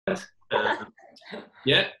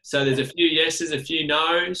Yeah, so there's a few yeses, a few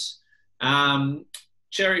nos.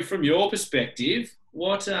 Cherrie, from your perspective,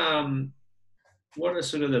 what are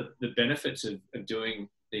sort of the benefits of doing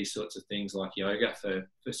these sorts of things like yoga for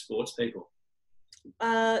sports people?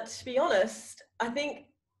 To be honest, I think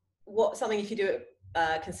something if you do it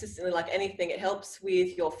consistently, like anything, it helps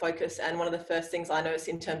with your focus. And one of the first things I noticed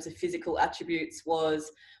in terms of physical attributes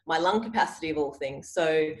was my lung capacity of all things. So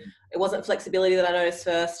it wasn't flexibility that I noticed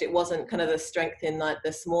first. It wasn't kind of the strength in like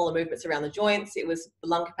the smaller movements around the joints. It was the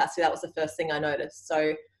lung capacity. That was the first thing I noticed.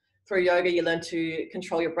 So through yoga, you learn to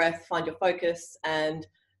control your breath, find your focus, and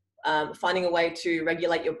finding a way to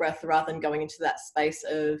regulate your breath rather than going into that space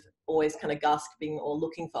of always kind of gasping or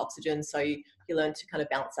looking for oxygen. So you learn to kind of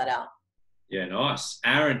balance that out. Yeah, nice.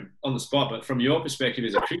 Aaron, on the spot, but from your perspective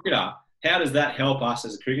as a cricketer, how does that help us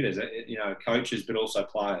as cricketers, coaches, but also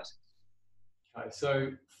players? Okay,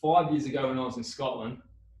 so 5 years ago when I was in Scotland,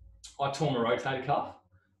 I tore my rotator cuff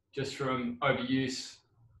just from overuse,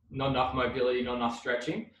 not enough mobility, not enough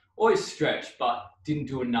stretching. Always stretched, but didn't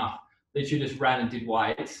do enough. Literally just ran and did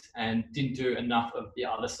weights and didn't do enough of the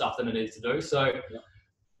other stuff that I needed to do. So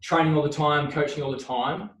training all the time, coaching all the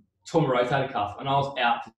time, tore my rotator cuff, and I was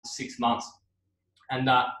out for 6 months. And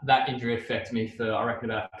that injury affected me for, I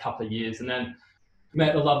reckon, about a couple of years. And then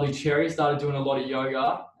met the lovely Cherrie, started doing a lot of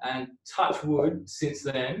yoga, and touch wood, since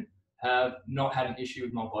then, have not had an issue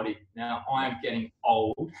with my body. Now, I am getting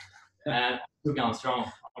old and still going strong.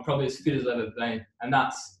 I'm probably as fit as I've ever been. And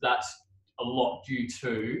that's a lot due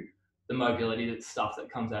to the mobility, that stuff that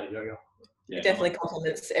comes out of yoga. Yeah, it definitely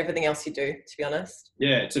complements everything else you do, to be honest.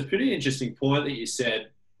 Yeah, it's a pretty interesting point that you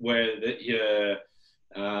said, where that your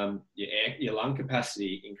lung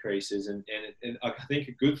capacity increases, and I think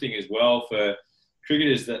a good thing as well for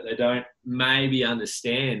cricketers that they don't maybe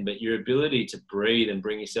understand, but your ability to breathe and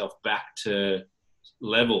bring yourself back to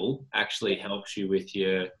level actually helps you with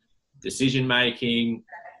your decision making,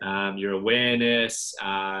 your awareness,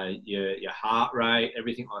 your heart rate,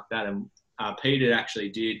 everything like that. And Peter actually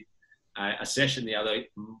did a session the other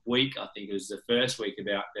week, I think it was the first week,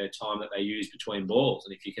 about their time that they use between balls.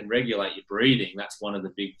 And if you can regulate your breathing, that's one of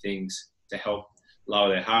the big things to help lower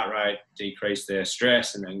their heart rate, decrease their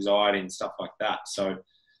stress and anxiety and stuff like that. So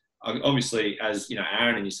obviously, as you know,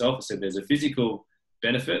 Aaron and yourself have said, there's a physical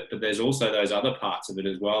benefit, but there's also those other parts of it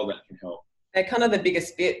as well that can help. They're kind of the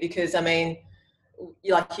biggest bit, because I mean,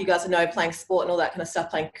 like you guys know, playing sport and all that kind of stuff,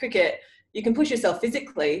 playing cricket, you can push yourself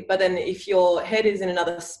physically, but then if your head is in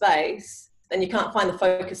another space, then you can't find the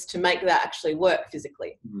focus to make that actually work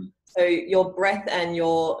physically. So your breath and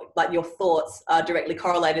your thoughts are directly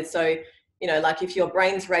correlated. So, you know, like if your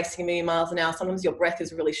brain's racing a million miles an hour, sometimes your breath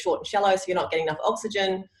is really short and shallow, so you're not getting enough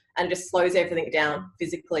oxygen, and it just slows everything down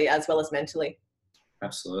physically as well as mentally.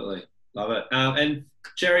 Absolutely. Love it. And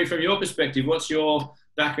Cherrie, from your perspective, what's your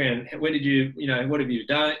background? Where did you, what have you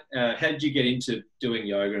done? How did you get into doing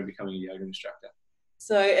yoga and becoming a yoga instructor?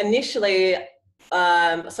 So initially,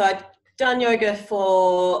 I'd done yoga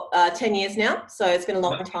for 10 years now, so it's been a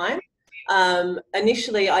long time.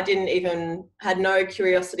 Initially, I had no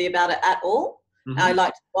curiosity about it at all. I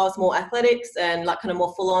was more athletics and like kind of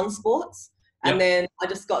more full-on sports. And then I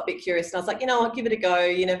just got a bit curious, and I was like, I'll give it a go.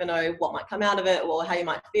 You never know what might come out of it or how you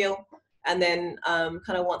might feel. And then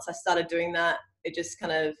kind of once I started doing that, it just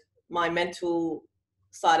kind of, my mental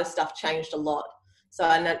side of stuff changed a lot. So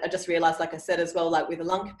I just realized, like I said as well, like with the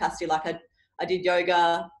lung capacity, like I did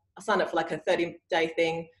yoga, I signed up for like a 30-day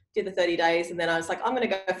thing, did the 30 days, and then I was like, I'm going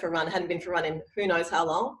to go for a run. I hadn't been for a run in who knows how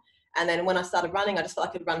long. And then when I started running, I just felt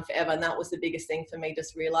I could run forever. And that was the biggest thing for me,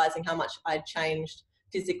 just realizing how much I'd changed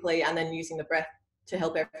physically, and then using the breath to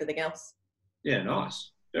help everything else. Yeah,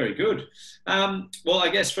 nice. Very good. Well, I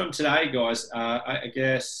guess from today, guys, I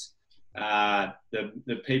guess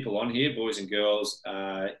the people on here, boys and girls,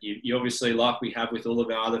 you obviously, like we have with all of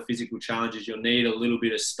our other physical challenges, you'll need a little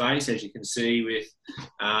bit of space. As you can see with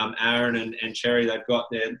Aaron and Cherrie, they've got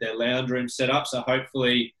their lounge room set up. So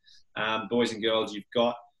hopefully, boys and girls, you've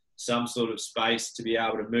got some sort of space to be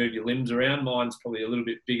able to move your limbs around. Mine's probably a little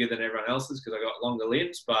bit bigger than everyone else's because I've got longer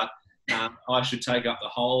limbs, but I should take up the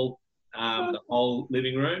whole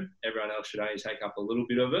living room. Everyone else should only take up a little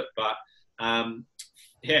bit of it. But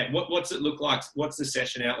what's it look like? What's the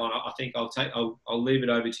session outline? I think I'll leave it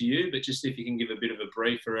over to you, but just if you can give a bit of a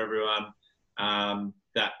brief for everyone,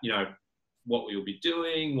 that what we'll be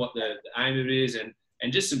doing, what the aim of it is,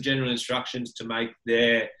 and just some general instructions to make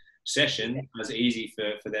their session as easy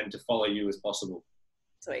for them to follow you as possible.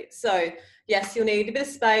 Sweet. So yes, you'll need a bit of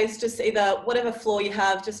space, just either whatever floor you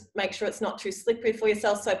have, just make sure it's not too slippery for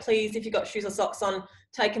yourself. So please, if you've got shoes or socks on,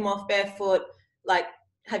 take them off barefoot, like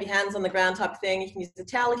have your hands on the ground type of thing. You can use a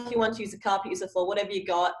towel if you want to, use a carpet, use a floor, whatever you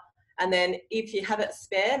got. And then if you have it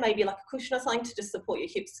spare, maybe like a cushion or something to just support your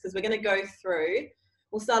hips, because we're going to go through.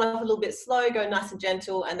 We'll start off a little bit slow, go nice and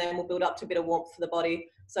gentle, and then we'll build up to a bit of warmth for the body.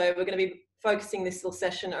 So we're going to be focusing this little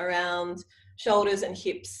session around shoulders and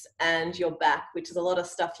hips and your back, which is a lot of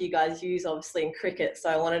stuff you guys use obviously in cricket. So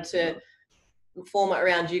I wanted to form it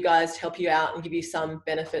around you guys to help you out and give you some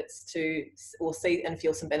benefits to, or see and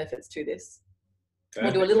feel some benefits to this.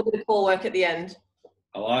 Perfect. We'll do a little bit of core work at the end.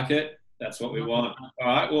 I like it. That's what we want. All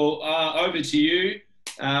right. Well, over to you,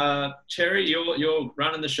 Cherrie. You're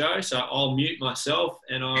running the show, so I'll mute myself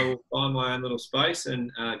and I will find my own little space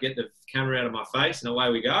and get the camera out of my face, and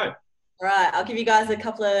away we go. All right. I'll give you guys a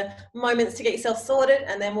couple of moments to get yourself sorted,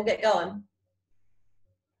 and then we'll get going.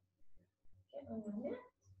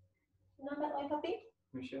 Not that way, puppy.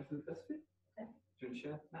 Can we share for the first bit? Okay. Do you want to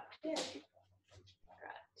share? No. Yeah. All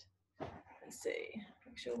right. Let's see.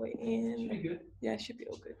 Make sure we're in. Should be good. Yeah, it should be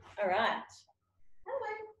all good. All right.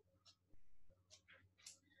 Hello.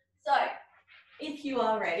 So, if you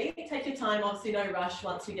are ready, take your time. Obviously, no rush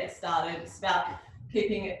once we get started. It's about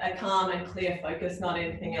keeping a calm and clear focus, not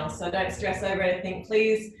anything else. So don't stress over anything.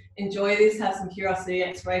 Please enjoy this. Have some curiosity,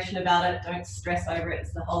 exploration about it. Don't stress over it.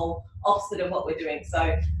 It's the whole opposite of what we're doing.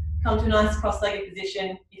 So come to a nice cross-legged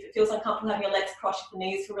position. If it feels uncomfortable having your legs crossed, if the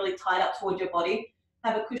knees feel really tight up towards your body,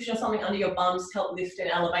 have a cushion or something under your bums to help lift and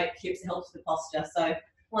elevate the hips. It helps with the posture. So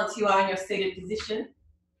once you are in your seated position,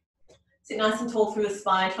 sit nice and tall through the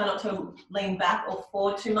spine. Try not to lean back or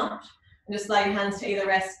forward too much. And just lay your hands to either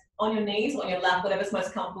rest on your knees or on your lap, whatever's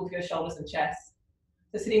most comfortable for your shoulders and chest.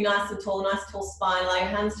 So sitting nice and tall, nice tall spine, allow your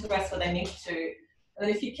hands to rest where they need to. And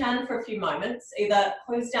then if you can, for a few moments, either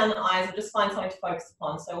close down the eyes or just find something to focus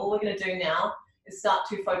upon. So all we're going to do now is start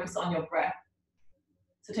to focus on your breath.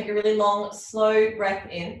 So take a really long, slow breath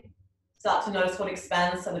in. Start to notice what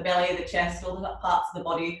expands, so the belly, the chest, all the parts of the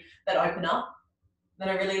body that open up. Then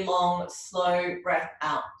a really long, slow breath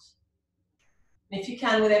out. And if you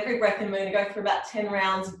can, with every breath in, we're going to go through about 10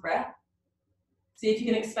 rounds of breath. See if you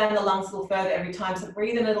can expand the lungs a little further every time. So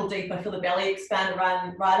breathe in a little deeper. Feel the belly expand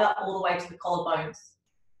right up all the way to the collarbones.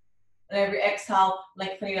 And every exhale,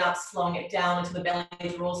 lengthening it up, slowing it down until the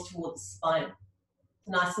belly draws towards the spine.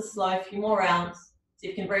 Nice and slow, a few more rounds. See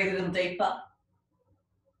if you can breathe a little deeper.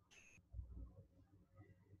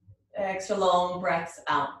 Extra long breaths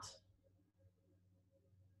out.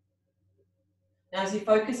 Now as you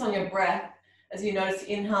focus on your breath, as you notice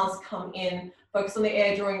the inhales come in, focus on the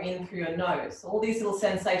air drawing in through your nose. So all these little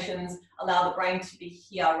sensations allow the brain to be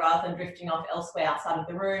here rather than drifting off elsewhere outside of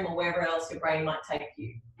the room or wherever else your brain might take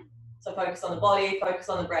you. So focus on the body, focus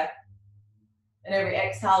on the breath. And every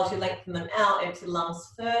exhale, as you lengthen them out, empty the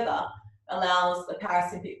lungs further, allows the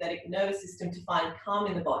parasympathetic nervous system to find calm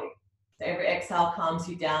in the body. So every exhale calms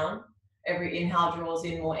you down. Every inhale draws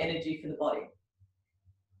in more energy for the body.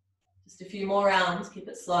 Just a few more rounds. Keep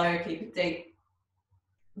it slow, keep it deep.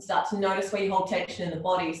 And start to notice where you hold tension in the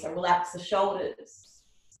body. So relax the shoulders.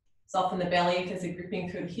 Soften the belly if there's a gripping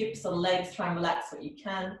through the hips or the legs. Try and relax what you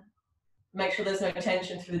can. Make sure there's no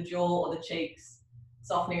tension through the jaw or the cheeks.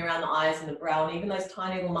 Softening around the eyes and the brow, and even those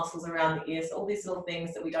tiny little muscles around the ears. All these little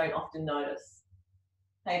things that we don't often notice.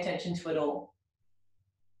 Pay attention to it all.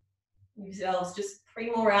 Give yourselves just 3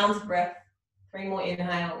 more rounds of breath. 3 more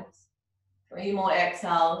inhales. 3 more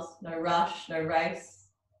exhales. No rush, no race.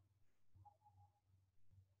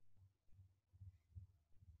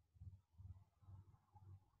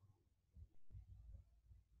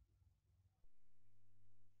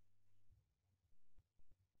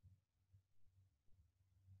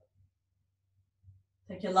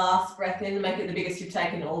 Take your last breath in, make it the biggest you've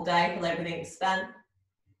taken all day, feel everything expand.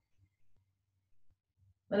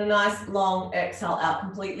 Then a nice long exhale out,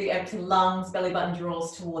 completely empty lungs, belly button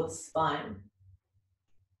draws towards the spine.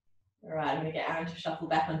 All right, I'm going to get Aaron to shuffle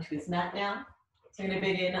back onto his mat now. So we're going to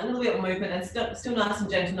begin a little bit of movement and still nice and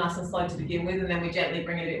gentle, nice and slow to begin with, and then we gently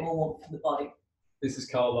bring in a bit more warmth to the body. This is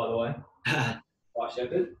Cole, by the way. White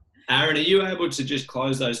Shepherd. Aaron, are you able to just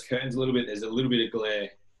close those curtains a little bit? There's a little bit of glare.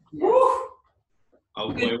 Woo!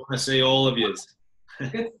 We want to see all of you.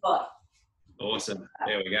 Good spot. Awesome.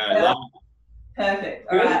 There we go. Yeah. Perfect.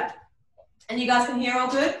 All right. And you guys can hear all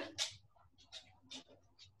good?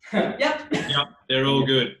 Yep. Yep. They're all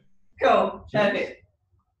good. Cool. Perfect.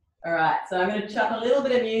 All right. So I'm going to chuck a little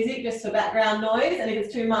bit of music just for background noise. And if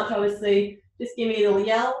it's too much, obviously, just give me a little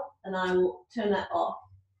yell and I will turn that off.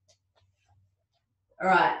 All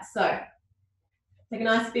right. So take a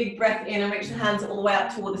nice big breath in and reach the hands all the way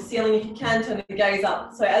up toward the ceiling. If you can, turn the gaze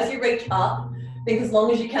up. So as you reach up, think as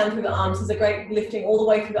long as you can through the arms. There's a great lifting all the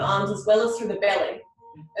way through the arms as well as through the belly.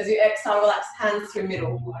 As you exhale, relax hands through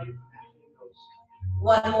middle.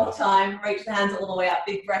 One more time, reach the hands all the way up,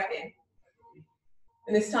 big breath in.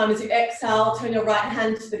 And this time as you exhale, turn your right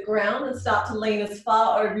hand to the ground and start to lean as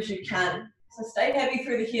far over as you can. So stay heavy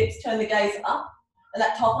through the hips, turn the gaze up, and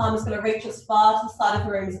that top arm is going to reach as far to the side of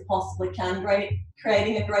the room as it possibly can,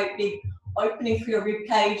 creating a great big opening through your rib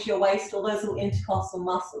cage, your waist, all those little intercostal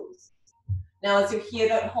muscles. Now as you're here,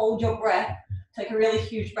 don't hold your breath. Take a really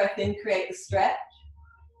huge breath in, create the stretch.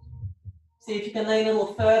 See if you can lean a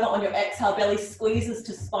little further on your exhale, belly squeezes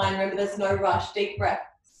to spine. Remember, there's no rush, deep breaths.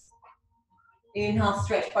 Inhale,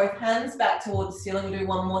 stretch both hands back towards the ceiling. We'll do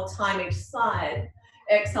one more time each side.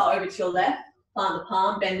 Exhale over to your left, plant the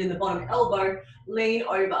palm, bend in the bottom elbow, lean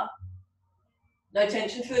over. No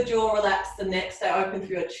tension through the jaw, relax the neck, stay open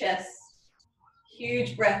through your chest.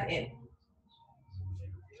 Huge breath in.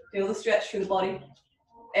 Feel the stretch through the body.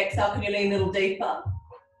 Exhale, can you lean a little deeper?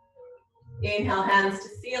 Inhale, hands to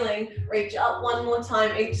ceiling, reach up one more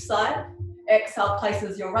time each side. Exhale,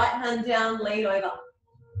 places your right hand down, lean over.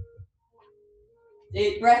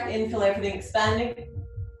 Deep breath in, feel everything expanding.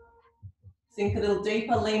 Sink a little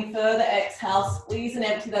deeper, lean further, exhale, squeeze and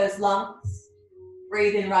empty those lungs.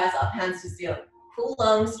 Breathe in, rise up, hands to ceiling. Full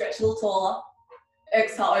lungs, stretch a little taller.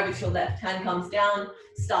 Exhale over to your left, hand comes down,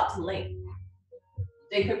 start to lean.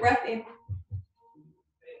 Deeper breath in.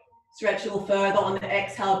 Stretch a little further on the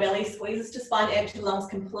exhale, belly squeezes to spine, empty the lungs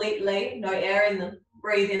completely, no air in them.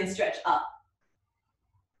 Breathe in and stretch up.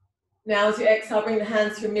 Now as you exhale, bring the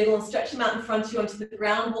hands through middle and stretch them out in front of you onto the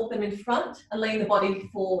ground, walk them in front and lean the body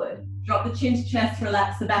forward. Drop the chin to chest,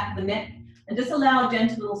 relax the back of the neck and just allow a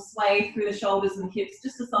gentle little sway through the shoulders and hips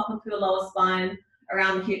just to soften through the lower spine,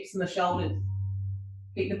 around the hips and the shoulders.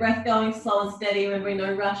 Keep the breath going slow and steady, remembering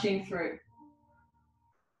no rushing through.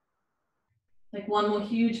 Take one more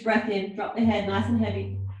huge breath in, drop the head nice and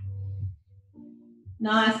heavy.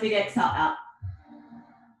 Nice big exhale out.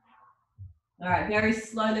 All right, very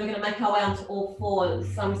slowly we're going to make our way onto all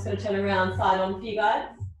fours. So I'm just going to turn around side on for you guys.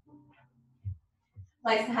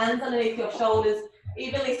 Place the hands underneath your shoulders,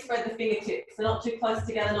 evenly spread the fingertips. So not too close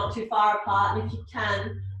together, not too far apart. And if you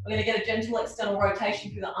can, we're going to get a gentle external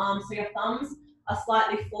rotation through the arms. So your thumbs are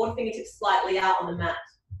slightly forward, fingertips slightly out on the mat.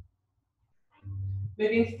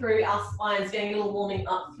 Moving through our spines, getting a little warming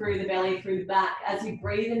up through the belly, through the back. As you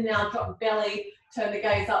breathe in now, drop the belly, turn the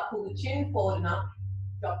gaze up, pull the chin forward and up.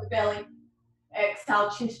 Drop the belly. Exhale,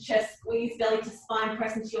 chin to chest, squeeze belly to spine,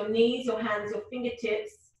 press into your knees, your hands, your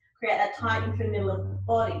fingertips. Create that tightening through the middle of the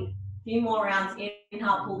body. A few more rounds.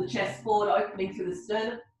 Inhale, pull the chest forward, opening through the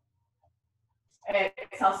sternum.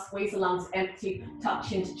 Exhale, squeeze the lungs empty, tuck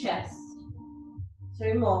chin to chest.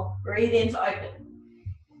 Two more. Breathe in to open.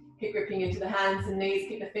 Keep gripping into the hands and knees,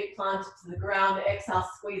 keep the feet planted to the ground. Exhale,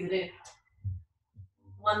 squeeze it in.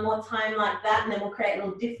 One more time like that, and then we'll create a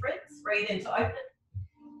little difference. Breathe in to open.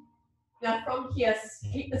 Now from here,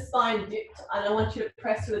 keep the spine dipped, and I want you to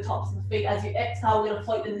press through the tops of the feet. As you exhale, we're going to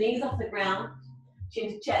float the knees off the ground,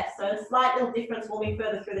 chin to chest. So a slight little difference, warming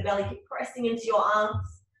further through the belly. Keep pressing into your arms,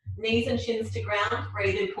 knees and shins to ground.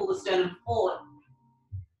 Breathe in, pull the sternum forward.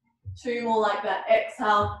 Two more like that.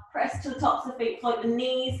 Exhale, press to the tops of the feet, float the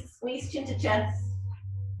knees, squeeze chin to chest.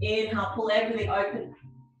 Inhale, pull everything open.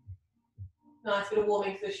 Nice bit of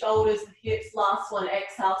warming through the shoulders, the hips. Last one,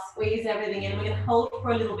 exhale, squeeze everything in. We're going to hold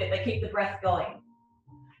for a little bit, but keep the breath going.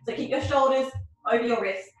 So keep your shoulders over your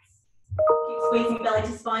wrists. Keep squeezing belly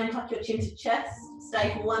to spine, tuck your chin to chest.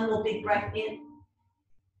 Stay for one more big breath in.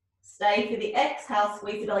 Stay for the exhale,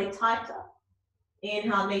 squeeze the belly tighter.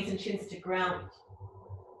 Inhale, knees and chins to ground.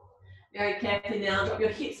 Very carefully now, drop your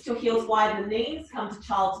hips to your heels, widen the knees, come to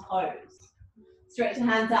child's pose. Stretch the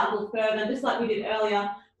hands out a little further, just like we did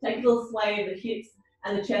earlier. Take a little sway of the hips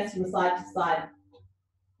and the chest from side to side.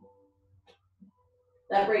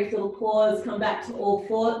 That brief little pause, come back to all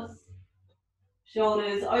fours.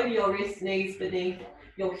 Shoulders over your wrists, knees beneath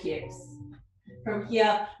your hips. From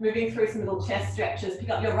here, moving through some little chest stretches. Pick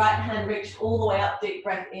up your right hand, reach all the way up, deep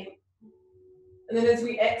breath in. And then as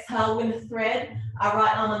we exhale, we're going to thread our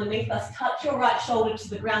right arm underneath us. Touch your right shoulder to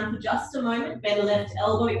the ground for just a moment. Bend the left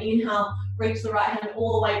elbow. Inhale, reach the right hand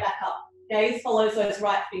all the way back up. Gaze follows those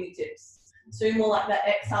right fingertips. Two more like that.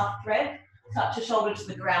 Exhale, thread. Touch your shoulder to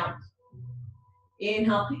the ground.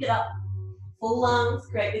 Inhale, pick it up. Full lungs,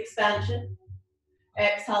 create the expansion.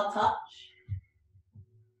 Exhale, touch.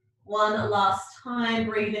 One last time.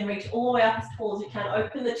 Breathe in, reach all the way up as tall as you can.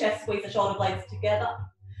 Open the chest, squeeze the shoulder blades together.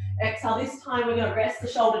 Exhale, this time we're going to rest the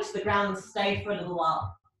shoulder to the ground and stay for a little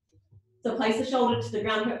while. So place the shoulder to the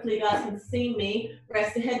ground. Hopefully you guys can see me.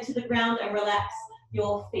 Rest the head to the ground and relax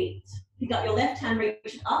your feet. Pick up your left hand, reach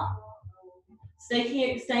it up.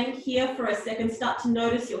 Staying here for a second, start to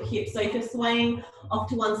notice your hips. So if you're swaying off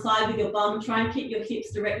to one side with your bum, try and keep your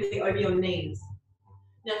hips directly over your knees.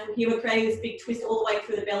 Now from here, we're creating this big twist all the way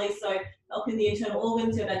through the belly, so helping the internal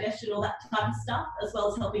organs, your digestion, all that type of stuff, as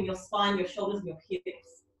well as helping your spine, your shoulders, and your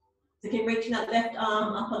hips. So keep reaching that left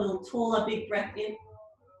arm up a little taller, big breath in.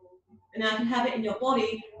 And now if you have it in your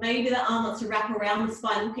body, maybe that arm wants to wrap around the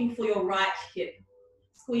spine, looking for your right hip.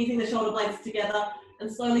 Squeezing the shoulder blades together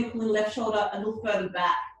and slowly pulling the left shoulder a little further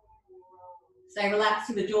back. Stay relaxed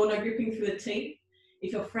through the jaw, no gripping through the teeth.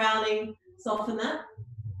 If you're frowning, soften that.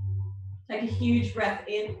 Take a huge breath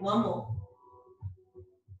in, one more.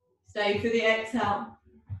 Stay through the exhale.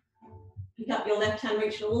 Pick up your left hand,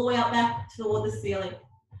 reach it all the way up back toward the ceiling.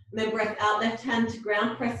 And then breath out, left hand to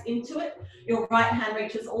ground, press into it. Your right hand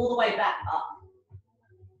reaches all the way back up.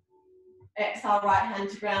 Exhale, right hand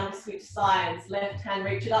to ground, switch sides. Left hand,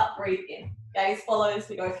 reach it up, breathe in. Gaze follows,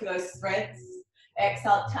 we go through those threads.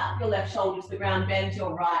 Exhale, tap your left shoulder to the ground, bend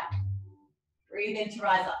your right. Breathe in to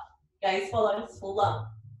rise up. Gaze follows, full lung.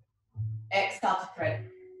 Exhale to thread.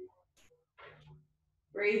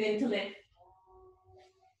 Breathe in to lift.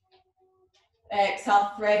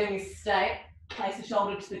 Exhale, thread, and we stay. Place the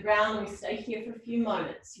shoulder to the ground and we stay here for a few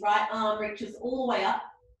moments. Right arm reaches all the way up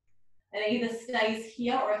and it either stays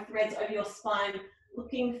here or it threads over your spine,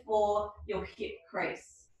 looking for your hip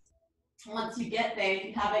crease. Once you get there,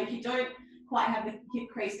 if you don't quite have the hip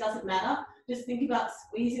crease, doesn't matter. Just think about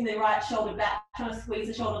squeezing the right shoulder back, trying to squeeze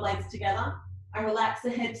the shoulder blades together and relax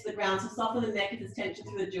the head to the ground. So soften the neck if there's tension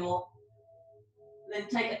through the jaw. And then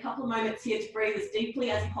take a couple of moments here to breathe as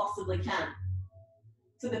deeply as you possibly can.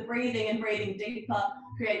 So the breathing and breathing deeper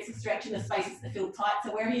creates a stretch in the spaces that feel tight.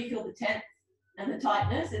 So wherever you feel the tense and the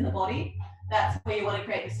tightness in the body, that's where you want to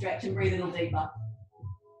create the stretch and breathe a little deeper.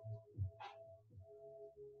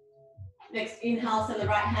 Next, inhale, send the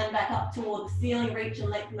right hand back up toward the ceiling, reach and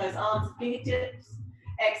lengthen those arms and fingertips.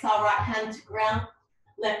 Exhale, right hand to ground,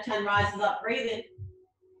 left hand rises up, breathe in.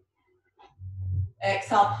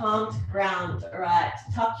 Exhale, palm to ground. All right,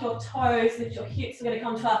 tuck your toes, lift your hips. We're going to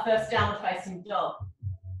come to our first downward facing dog.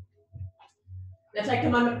 Now take a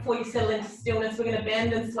moment before you settle into stillness. We're going to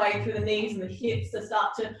bend and sway through the knees and the hips to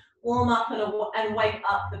start to warm up and wake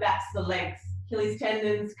up the backs of the legs. Achilles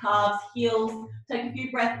tendons, calves, heels. Take a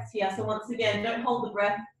few breaths here. So once again, don't hold the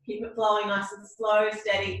breath. Keep it flowing nice and slow,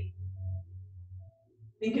 steady.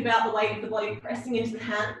 Think about the weight of the body pressing into the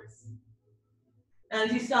hands. And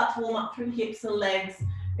as you start to warm up through the hips and legs,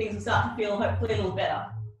 things will start to feel hopefully a little better.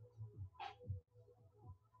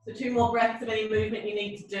 So 2 more breaths of any movement you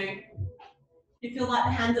need to do. If you feel like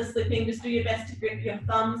the hands are slipping, just do your best to grip your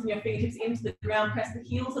thumbs and your fingertips into the ground. Press the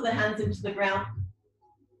heels of the hands into the ground.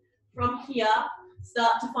 From here,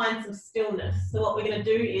 start to find some stillness. So what we're going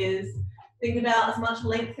to do is think about as much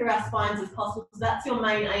length through our spines as possible. So that's your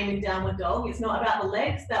main aim in downward dog. It's not about the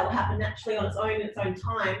legs. That will happen naturally on its own in its own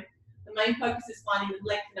time. The main focus is finding the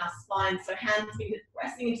length in our spine. So hands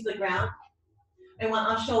pressing into the ground. We want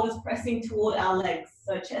our shoulders pressing toward our legs.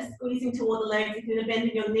 So chest squeezing toward the legs. If you're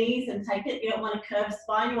bending your knees and take it, you don't want a curved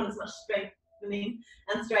spine. You want as much strengthening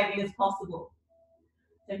and straightening as possible.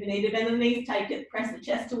 So if you need to bend the knees, take it. Press the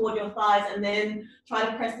chest toward your thighs and then try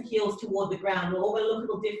to press the heels toward the ground. We're all going to look a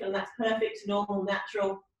little different. That's perfect, normal,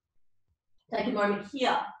 natural. Take a moment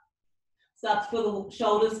here. Start to feel the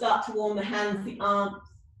shoulders start to warm, the hands, the arms.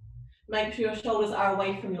 Make sure your shoulders are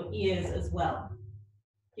away from your ears as well.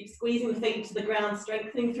 Keep squeezing the feet into the ground,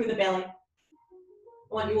 strengthening through the belly. I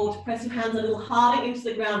want you all to press your hands a little harder into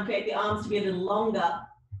the ground, create the arms to be a little longer.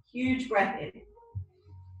 Huge breath in.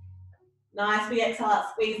 Nice, we exhale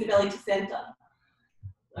out, squeeze the belly to center.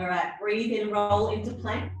 All right, breathe in, roll into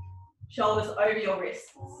plank. Shoulders over your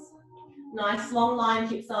wrists. Nice long line,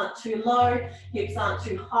 hips aren't too low, hips aren't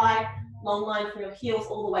too high. Long line from your heels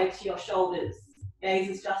all the way to your shoulders. Gaze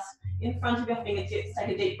is just in front of your fingertips.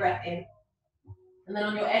 Take a deep breath in. And then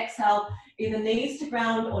on your exhale, either knees to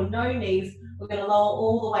ground or no knees, we're going to lower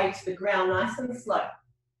all the way to the ground, nice and slow.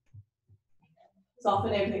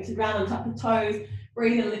 Soften everything to ground and tuck the toes.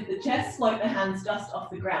 Breathe and lift the chest, float the hands just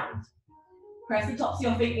off the ground. Press the tops of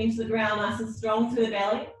your feet into the ground, nice and strong through the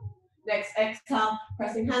belly. Next exhale,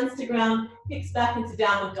 pressing hands to ground, hips back into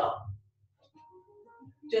downward dog.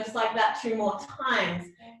 Just like that, 2 more times.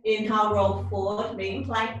 Inhale, roll forward, meeting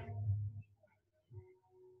plank.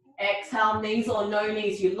 Exhale, knees or no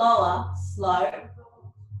knees, you lower, slow.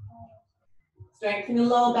 Strengthen the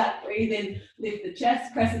lower back, breathe in, lift the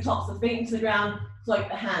chest, press the tops of the feet into the ground, float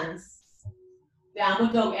the hands.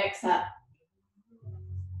 Downward dog, exhale.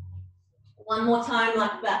 1 more time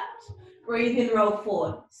like that. Breathe in, roll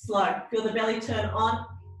forward, slow. Feel the belly turn on.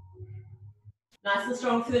 Nice and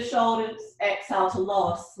strong through the shoulders. Exhale to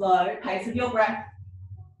lower, slow pace of your breath.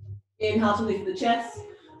 Inhale to lift the chest.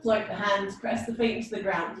 Float the hands, press the feet into the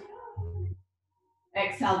ground.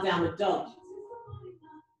 Exhale, downward dog.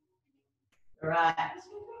 All right.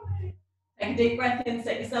 Take a deep breath in,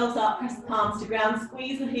 set yourselves up, press the palms to ground,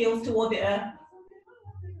 squeeze the heels toward the earth.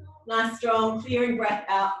 Nice, strong, clearing breath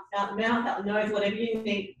out the mouth, out the nose, whatever you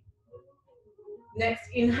need. Next,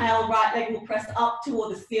 inhale, right leg will press up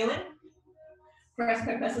toward the ceiling. Press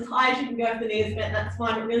as high as you can go if the knee is bent, that's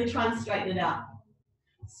fine, but really try and straighten it out.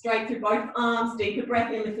 Straight through both arms, deeper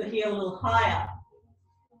breath in, lift the heel a little higher.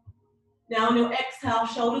 Now on your exhale,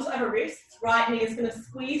 shoulders over wrists, right knee is going to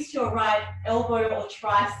squeeze to your right elbow or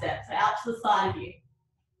tricep, so out to the side of you.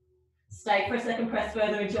 Stay for a second, press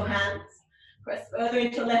further into your hands. Press further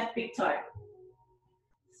into your left big toe.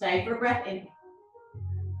 Stay for a breath in.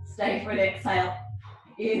 Stay for an exhale.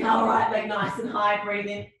 Inhale, right leg nice and high, breathe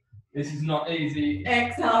in. This is not easy.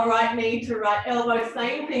 Exhale, right knee to right elbow,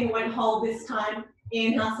 same thing, won't hold this time.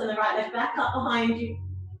 Inhale, send the right leg back up behind you.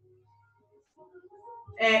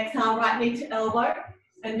 Exhale, right knee to elbow,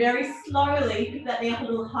 and very slowly pick that knee up a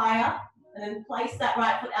little higher, and then place that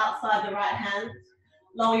right foot outside the right hand.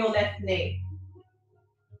 Lower your left knee.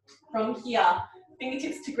 From here,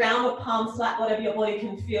 fingertips to ground or palms flat, whatever your body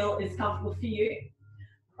can feel is comfortable for you.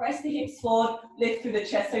 Press the hips forward, lift through the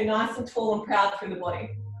chest, so nice and tall and proud through the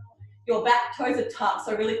body. Your back toes are tucked,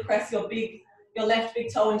 so really press your left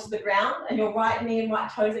big toe into the ground, and your right knee and right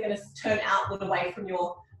toes are going to turn outward away from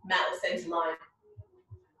your mat or center line.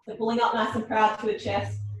 So pulling up nice and proud through the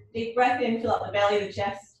chest. Deep breath in, fill up the belly of the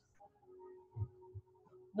chest.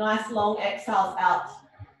 Nice long exhales out.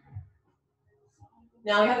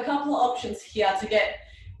 Now we have a couple of options here to get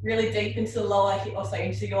really deep into the lower hip, or sorry,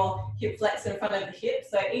 into your hip flexor in front of the hip.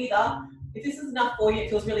 So either, if this is enough for you, it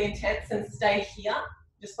feels really intense, and stay here.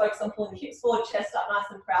 Just focus on pulling the hips forward, chest up nice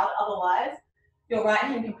and proud. Otherwise, your right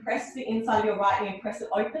hand can press the inside of your right knee and press it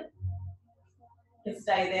open. You can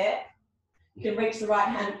stay there. You can reach the right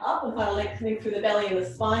hand up and find a lengthening through the belly and the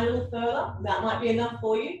spine a little further. That might be enough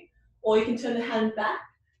for you. Or you can turn the hand back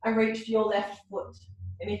and reach for your left foot.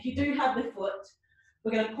 And if you do have the foot,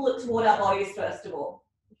 we're going to pull it toward our bodies first of all.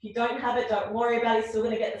 If you don't have it, don't worry about it. You're still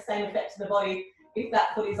going to get the same effect to the body if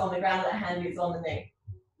that foot is on the ground and that hand is on the knee.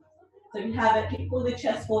 So if you have it, keep pulling the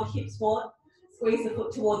chest forward, hips forward, squeeze the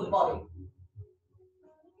foot toward the body.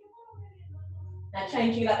 Now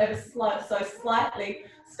changing it up ever so slightly,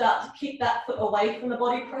 start to kick that foot away from the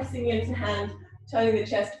body, pressing into hand, turning the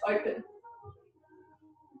chest open.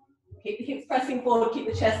 Keep the hips pressing forward,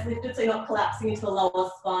 keep the chest lifted so you're not collapsing into the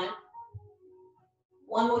lower spine.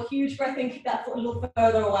 One more huge breath in, kick that foot a little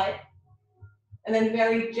further away. And then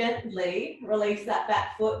very gently release that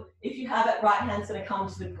back foot. If you have it, right hand's going to come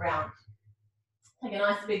to the ground. Take a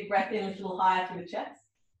nice big breath in, lift a little higher through the chest.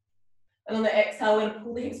 And on the exhale, we're going to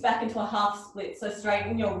pull the hips back into a half split. So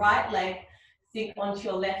straighten your right leg, sink onto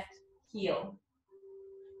your left heel.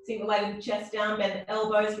 Sink the weight of the chest down, bend the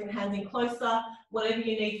elbows, bring the hands in closer. Whatever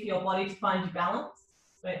you need for your body to find your balance.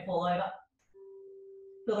 Don't fall over.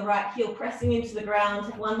 Feel the right heel pressing into the ground.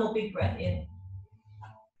 Take one more big breath in.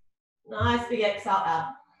 Nice big exhale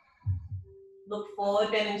out. Look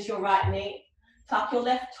forward, bend into your right knee. Tuck your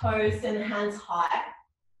left toes, send the hands high.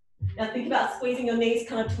 Now think about squeezing your knees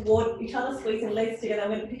kind of toward each other, squeezing legs together. I'm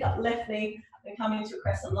going to pick up the left knee and come into a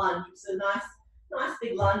crescent lunge. It's a nice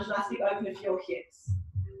big lunge, nice big opener for your hips.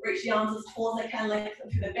 Reach the arms as tall as they can,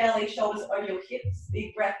 lengthen through the belly, shoulders over your hips.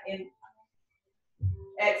 Big breath in.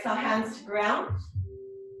 Exhale, hands to ground.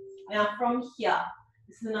 Now from here,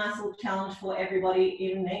 this is a nice little challenge for everybody,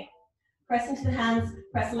 even me. Press into the hands,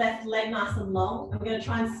 press left leg nice and long. And we're going to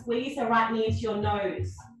try and squeeze the right knee into your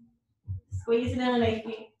nose. Squeeze it underneath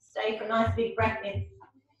you. Stay for a nice big breath in.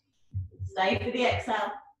 Stay for the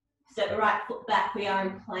exhale. Step the right foot back, we are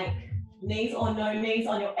in plank. Knees or no knees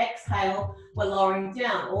on your exhale, we're lowering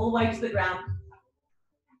down all the way to the ground.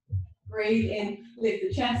 Breathe in, lift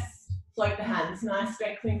the chest, float the hands. Nice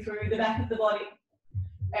strengthening through the back of the body.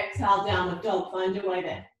 Exhale, downward dog, find your way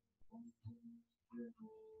there.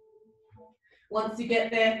 Once you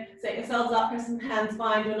get there, set yourselves up, press some hands,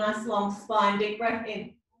 find your nice long spine, deep breath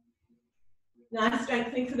in. Nice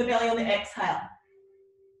strengthening through the belly on the exhale.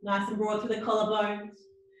 Nice and broad through the collarbones.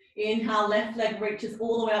 Inhale, left leg reaches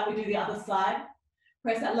all the way up, we do the other side.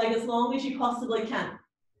 Press that leg as long as you possibly can.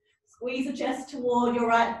 Squeeze the chest toward your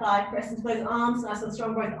right thigh, press into those arms, nice and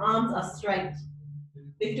strong, both arms are straight.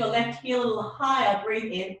 Lift your left heel a little higher,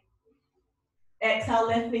 breathe in. Exhale,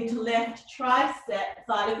 left knee to left, tricep,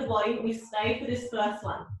 side of the body. We stay for this first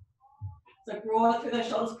one. So broad through the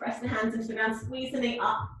shoulders, press the hands into the ground, squeeze the knee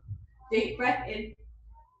up. Deep breath in.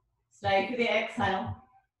 Stay for the exhale.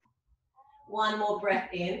 One more breath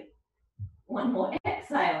in. One more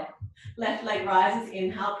exhale. Left leg rises,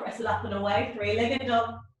 inhale, press it up and away, three-legged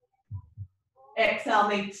dog. Exhale,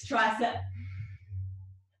 meets tricep.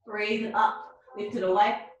 Breathe it up, lift it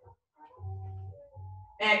away.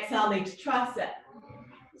 Exhale, meets tricep.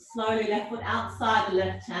 Slowly left foot outside the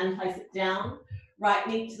left hand, place it down. Right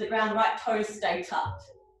knee to the ground, right toes stay tucked.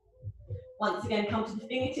 Once again, come to the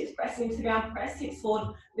fingertips, pressing into the ground, press hips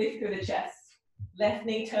forward, lift through the chest. Left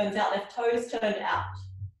knee turns out, left toes turned out.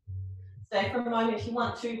 Stay for a moment if you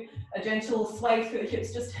want to. A gentle sway through the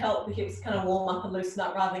hips, just help the hips kind of warm up and loosen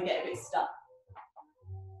up rather than get a bit stuck.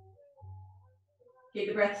 Keep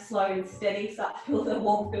the breath slow and steady, start to feel the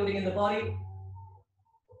warmth building in the body.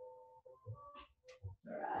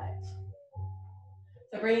 Alright.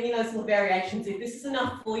 So bringing in those little variations. If this is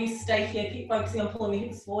enough for you, stay here, keep focusing on pulling the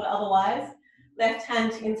hips forward. Otherwise, left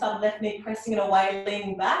hand inside the left knee, pressing it away,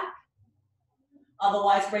 leaning back.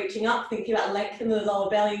 Otherwise, reaching up, thinking about lengthening the lower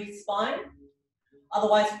belly, spine.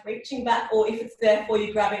 Otherwise, reaching back, or if it's there for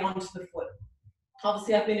you, grabbing onto the foot.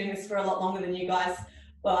 Obviously, I've been doing this for a lot longer than you guys,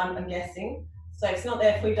 well, I'm guessing. So if it's not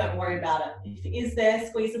there for you, don't worry about it. If it is there,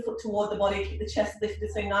 squeeze the foot toward the body, keep the chest lifted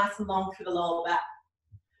so nice and long through the lower back.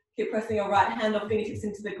 Keep pressing your right hand or fingertips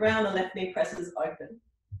into the ground, the left knee presses open.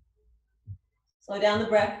 Slow down the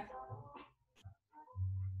breath.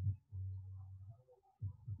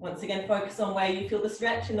 Once again, focus on where you feel the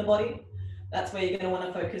stretch in the body. That's where you're going to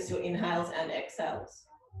want to focus your inhales and exhales.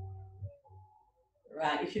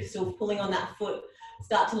 Right, if you're still pulling on that foot,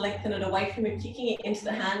 start to lengthen it away from you, kicking it into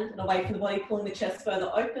the hand and away from the body, pulling the chest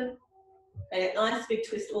further open. Okay, a nice big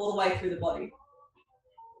twist all the way through the body.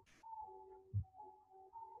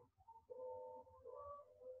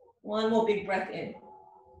 One more big breath in.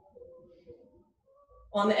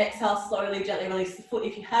 On the exhale, slowly, gently release the foot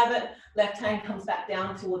if you have it. Left hand comes back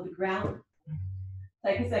down toward the ground.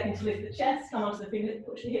 Take a second to lift the chest, come onto the fingers,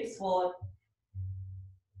 push the hips forward.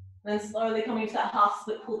 Then slowly coming to that half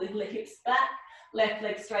split, pull the hips back. Left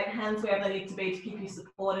leg straight, hands wherever they need to be to keep you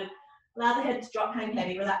supported. Allow the head to drop, hang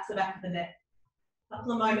heavy, relax the back of the neck. A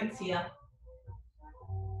couple of moments here.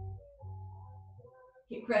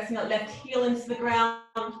 Keep pressing that left heel into the ground,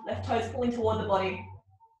 left toes pulling toward the body.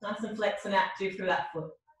 Nice and flex and active through that foot.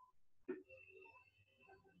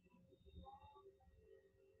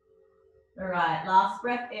 All right, last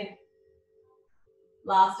breath in.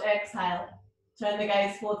 Last exhale. Turn the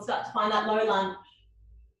gaze forward, start to find that low lunge.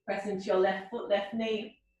 Press into your left foot, left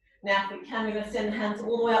knee. Now if we can, we're going to send the hands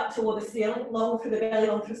all the way up toward the ceiling, long through the belly,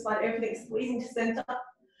 long through the spine, everything squeezing to center.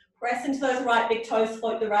 Press into those right big toes,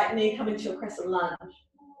 float the right knee, come into your crescent lunge.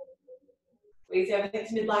 Squeeze everything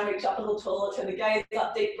to midline, reach up a little taller, turn the gaze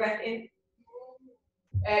up, deep breath in.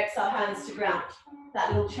 Exhale, hands to ground.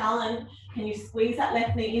 That little challenge, can you squeeze that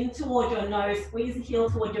left knee in toward your nose, squeeze the heel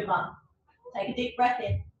toward your bum. Take a deep breath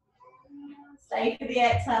in. Stay for the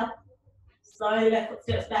exhale. Slowly left foot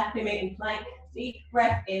steps back, we meet in plank. Deep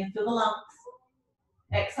breath in, feel the lungs.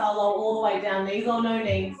 Exhale, lower all the way down, knees or no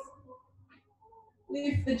knees.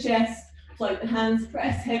 Lift the chest, float the hands,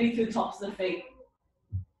 press heavy through the tops of the feet.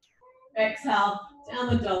 Exhale,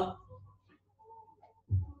 down the dog.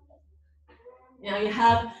 Now you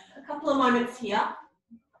have a couple of moments here.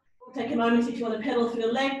 Take a moment if you want to pedal through the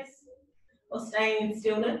legs or staying in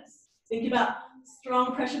stillness. Think about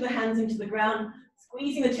strong pressure of the hands into the ground,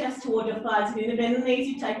 squeezing the chest toward your thighs. If you're going to bend the knees,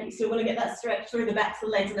 you take it. You still want to get that stretch through the backs of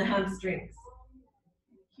the legs and the hamstrings.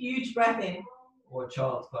 Huge breath in. Or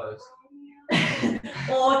child's pose.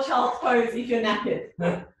 Or child's pose if you're knackered.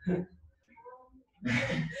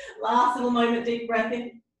 Last little moment, deep breath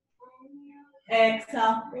in.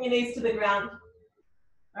 Exhale, bring your knees to the ground.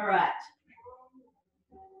 All right.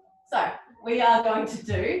 So we are going to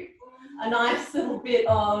do a nice little bit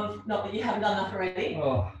of, not that you haven't done enough already.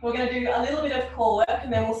 Oh. We're going to do a little bit of core work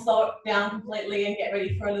and then we'll slow it down completely and get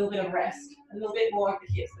ready for a little bit of rest. A little bit more of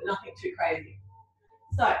the hips, but nothing too crazy.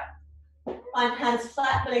 So find hands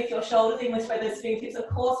flat beneath your shoulders, even spread those fingertips. Of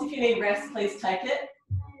course, if you need rest, please take it.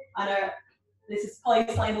 I know this is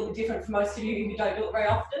probably something a little bit different for most of you who don't do it very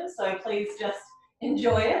often, so please just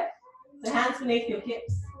enjoy it. So hands beneath your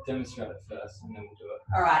hips. Demonstrate it first and then we'll do it.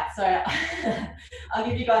 All right, so I'll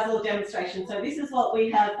give you guys a little demonstration. So this is what we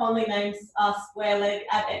have fondly named our square leg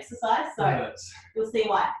ab exercise. So you'll see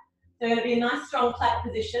why. So going to be a nice strong plank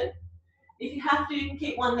position. If you have to, you can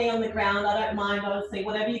keep one knee on the ground. I don't mind, honestly.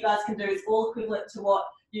 Whatever you guys can do is all equivalent to what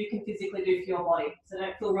you can physically do for your body. So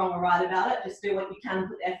don't feel wrong or right about it. Just do what you can and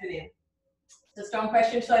put effort in. So strong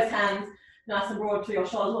pressure into those hands, nice and broad to your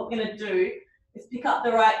shoulders. What we're going to do is pick up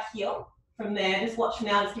the right heel. From there, just watch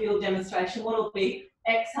now, just give you a little demonstration. What will be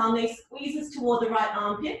exhale, knee squeezes toward the right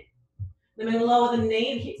armpit. Then we're going to lower the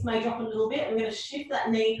knee, the hips may drop a little bit. We're going to shift that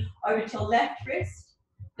knee over to your left wrist,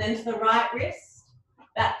 then to the right wrist,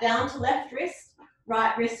 back down to left wrist,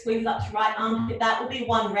 right wrist squeezes up to right armpit. That will be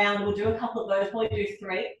one round. We'll do a couple of those, probably do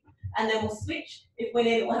 3. And then we'll switch. If we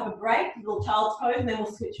need it, we'll have a break, a little child's pose, and then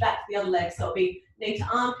we'll switch back to the other leg. So it'll be knee to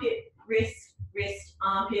armpit, wrist, wrist,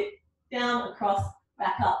 armpit, down, across,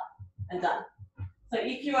 back up, and done. So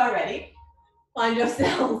if you are ready, find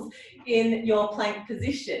yourselves in your plank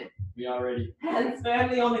position. We are ready. Hands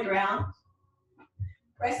firmly on the ground.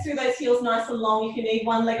 Press through those heels nice and long. If you need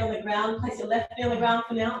one leg on the ground, place your left knee on the ground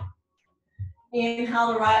for now.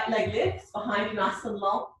 Inhale, the right leg lifts behind you nice and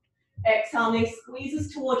long. Exhale, knee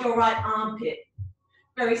squeezes toward your right armpit.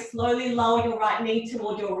 Very slowly lower your right knee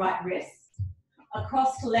toward your right wrist.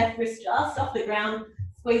 Across to left wrist just off the ground.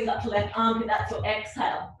 Squeeze up to left armpit, that's your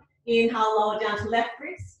exhale. Inhale, lower down to left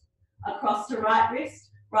wrist. Across to right wrist,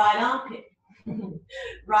 right armpit.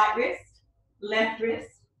 Right wrist, left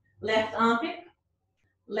armpit,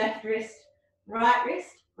 left wrist,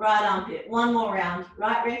 right armpit. One more round.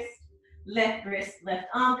 Right wrist, left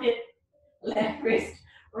armpit, left wrist,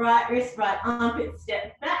 right armpit.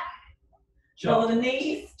 Step back. Lower the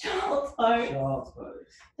knees, child's pose. Child's pose.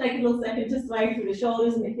 Take a little second to sway through the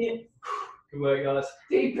shoulders and the hips. Good work, guys.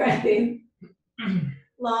 Deep breath in.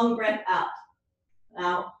 Long breath out.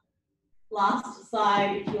 Now, last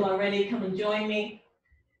side, if you are ready, come and join me.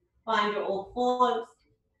 Find your all fours.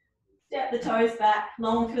 Step the toes back,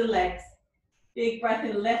 long through the legs. Big breath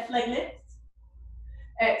in, left leg lifts.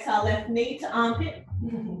 Exhale, left knee to armpit.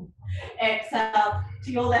 Exhale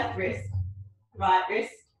to your left wrist, right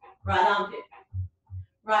armpit.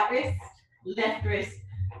 Right wrist,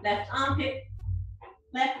 left armpit.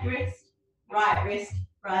 Left wrist,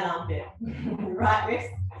 right armpit. Right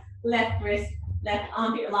wrist, left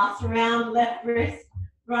armpit. Last round, left wrist,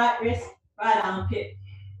 right armpit.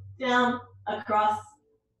 Down, across,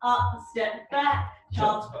 up, step back,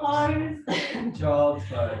 child's pose. Child's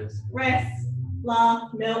pose. Rest,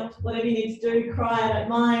 laugh, melt, whatever you need to do. Cry, I don't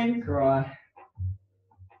mind. Cry.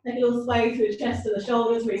 Take a little sway through the chest and the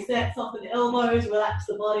shoulders, reset, soften the elbows, relax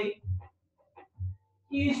the body.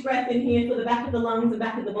 Huge breath in here for the back of the lungs and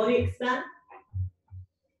back of the body expand.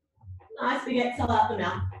 Nice big exhale out the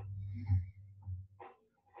mouth.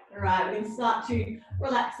 All right, we're going to start to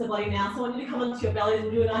relax the body now. So I want you to come onto your bellies.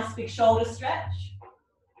 We'll do a nice big shoulder stretch.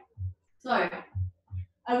 So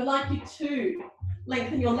I would like you to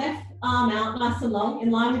lengthen your left arm out nice and long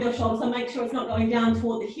in line with your shoulder. So make sure it's not going down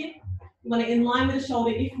toward the hip. You want it in line with the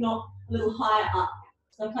shoulder, if not a little higher up.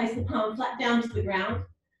 So place the palm flat down to the ground.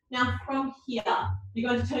 Now from here, you're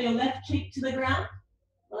going to turn your left cheek to the ground,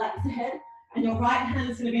 relax the head, and your right hand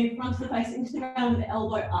is going to be in front of the face into the ground with the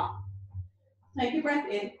elbow up. Take a breath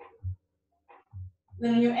in.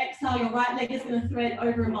 Then on your exhale, your right leg is going to thread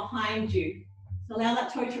over and behind you. So allow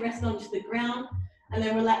that toe to rest onto the ground, and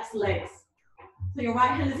then relax the legs. So your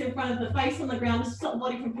right hand is in front of the face on the ground, just to stop the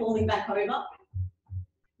body from falling back over.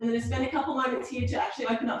 And then spend a couple moments here to actually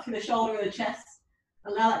open up through the shoulder and the chest.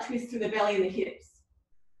 Allow that twist through the belly and the hips.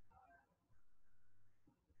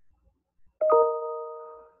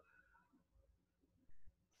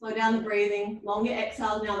 Slow down the breathing, longer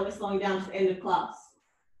exhale now that we're slowing down to the end of class.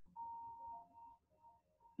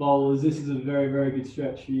 Bowlers, this is a very, very good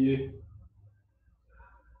stretch for you.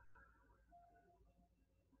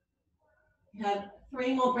 You have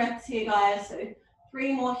 3 more breaths here, guys. So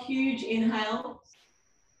 3 more huge inhales,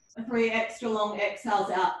 and 3 extra long exhales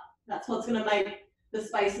out. That's what's going to make the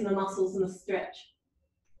space in the muscles and the stretch.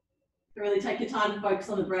 So really take your time to focus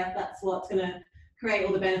on the breath. That's what's going to create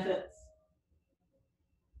all the benefits.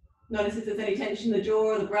 Notice if there's any tension in the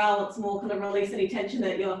jaw or the brow, let's more kind of release any tension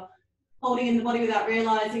that you're holding in the body without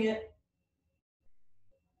realizing it.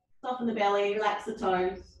 Soften the belly, relax the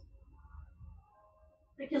toes.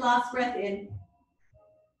 Take your last breath in.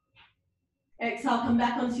 Exhale, come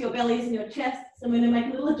back onto your bellies and your chests. I'm going to make a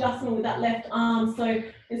little adjustment with that left arm. So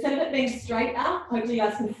instead of it being straight out, hopefully you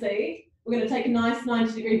guys can see, we're going to take a nice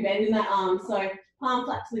 90-degree bend in that arm. So palm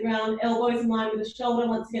flat to the ground, elbows in line with the shoulder.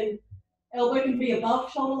 Once again, elbow can be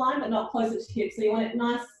above shoulder line, but not closer to hip. So you want it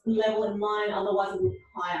nice and level in line, otherwise it will look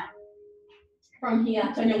higher. From here,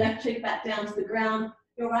 turn your left cheek back down to the ground.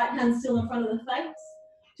 Your right hand still in front of the face.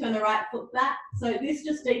 Turn the right foot back. So this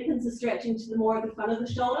just deepens the stretch into the more of the front of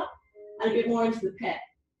the shoulder and a bit more into the pec.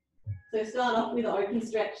 So start off with an open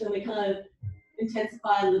stretch and we kind of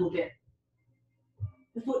intensify a little bit.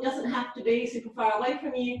 The foot doesn't have to be super far away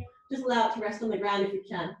from you. Just allow it to rest on the ground if you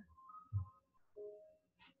can.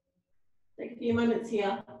 Take a few moments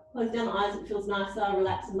here. Close down the eyes if it feels nicer.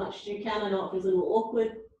 Relax as much as you can. I know it feels a little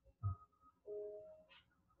awkward.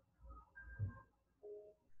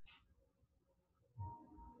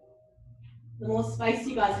 The more space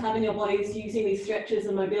you guys have in your bodies using these stretches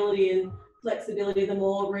and mobility and flexibility, the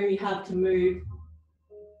more room you have to move.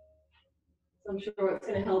 So I'm sure it's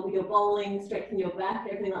going to help with your bowling, strengthen your back,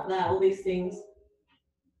 everything like that, all these things.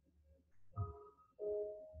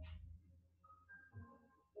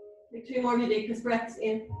 Take 2 more of your deepest breaths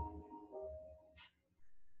in.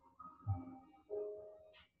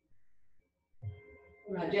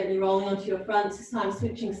 All right, gently rolling onto your front, this time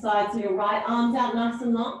switching sides, so your right arm's out nice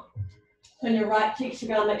and long. Turn your right cheek to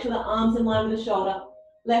ground, make sure the arm's in line with the shoulder.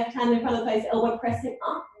 Left hand in front of the face, elbow pressing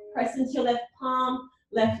up. Press into your left palm,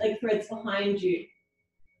 left leg threads behind you.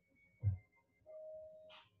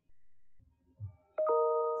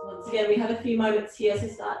 So once again, we have a few moments here, so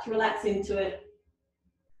start to relax into it.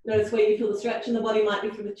 Notice where you feel the stretch in the body, might be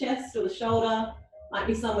through the chest or the shoulder, might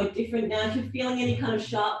be somewhere different. Now, if you're feeling any kind of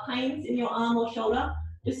sharp pains in your arm or shoulder,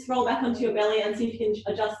 just roll back onto your belly and see if you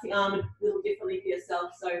can adjust the arm a little differently for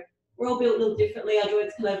yourself. So we're all built a little differently. Our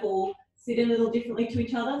joints kind of all sit in a little differently to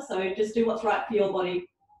each other. So just do what's right for your body.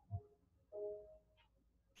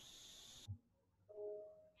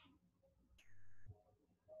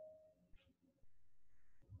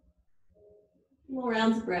 More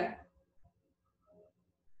rounds of breath.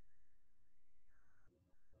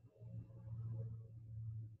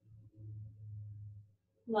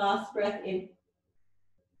 Last breath in.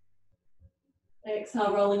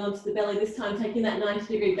 Exhale, rolling onto the belly, this time taking that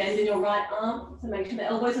 90-degree bend in your right arm. So make sure the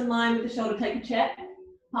elbow's in line with the shoulder, take a check.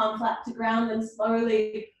 Palm flat to ground and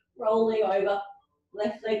slowly rolling over.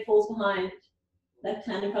 Left leg falls behind. Left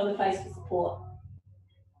hand in front of the face for support.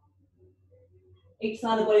 Each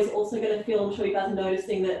side of the body is also going to feel, I'm sure you guys are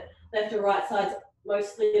noticing that left or right side's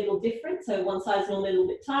mostly a little different. So one side's normally a little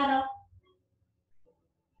bit tighter.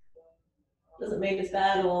 Doesn't mean it's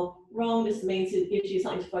bad or wrong, just means it gives you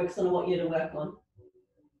something to focus on and what you need to work on.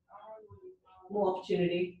 More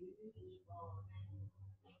opportunity.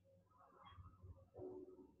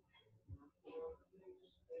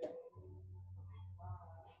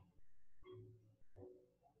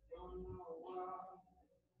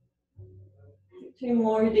 Two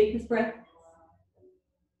more, your deepest breath.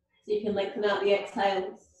 So you can lengthen out the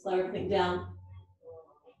exhales, slow everything down.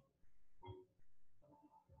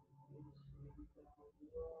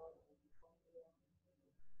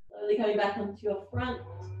 Slowly coming back onto your front.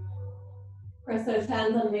 Press those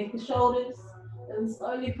hands underneath the shoulders and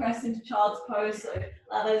slowly press into child's pose. So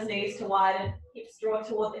allow those knees to widen, hips draw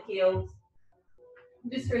toward the heels.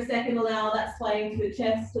 Just for a second, allow that swaying to the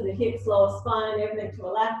chest, to the hips, lower spine, everything to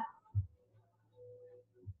relax.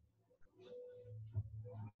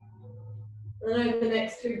 And then over the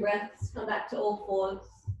next 2 breaths, come back to all fours.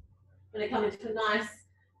 I'm going to come into a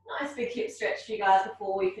nice big hip stretch for you guys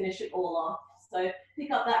before we finish it all off. So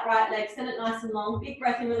pick up that right leg, send it nice and long. Big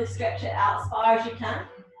breath and really stretch it out as far as you can.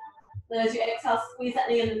 Then as you exhale, squeeze that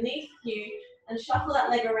knee underneath you and shuffle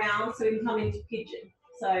that leg around so we can come into pigeon.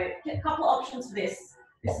 So get a couple of options for this.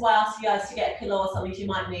 This is why I ask you guys to get a pillow or something if you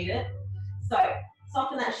might need it. So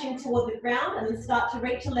soften that shin toward the ground and then start to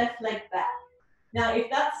reach your left leg back. Now, if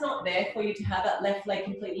that's not there for you to have that left leg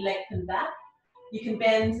completely lengthened back, you can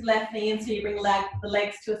bend left knee until you bring the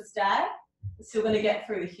legs to a stag. You're still going to get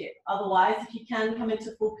through the hip. Otherwise, if you can come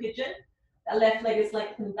into full pigeon, that left leg is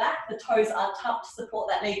lengthened back, the toes are tucked to support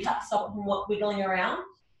that knee, tucked to stop it from wiggling around.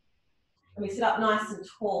 And we sit up nice and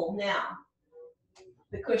tall. Now,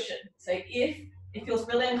 the cushion. So if it feels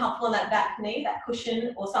really uncomfortable on that back knee, that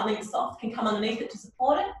cushion or something soft can come underneath it to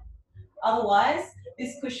support it. Otherwise,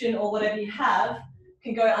 this cushion or whatever you have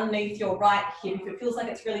can go underneath your right hip. If it feels like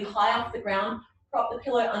it's really high off the ground, prop the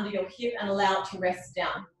pillow under your hip and allow it to rest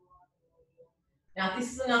down. Now, if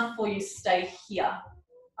this is enough for you, stay here.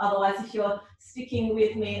 Otherwise, if you're sticking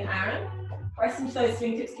with me and Aaron, press into those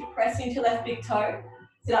fingertips, keep pressing into your left big toe,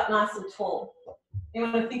 sit up nice and tall. You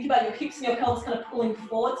want to think about your hips and your pelvis kind of pulling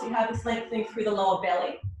forward, so you have this lengthening through the lower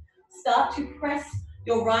belly. Start to press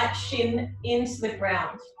your right shin into the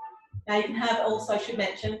ground. Now you can have also, I should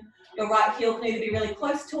mention, your right heel can either be really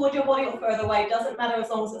close toward your body or further away. It doesn't matter as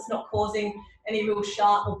long as it's not causing any real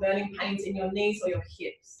sharp or burning pains in your knees or your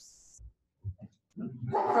hips.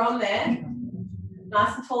 From there,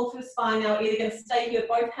 nice and tall through the spine. Now we're either going to stay here with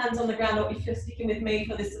both hands on the ground, or if you're sticking with me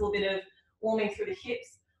for this little bit of warming through the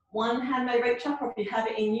hips, one hand may reach up, or if you have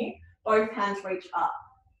it in you, both hands reach up.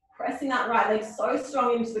 Pressing that right leg so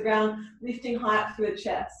strong into the ground, lifting high up through the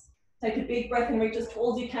chest. Take a big breath and reach as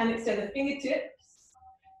tall as you can, extend the fingertips.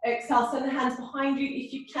 Exhale, send the hands behind you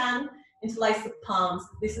if you can, interlace the palms.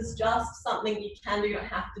 This is just something you can do, you don't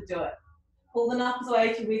have to do it. Pull the knuckles away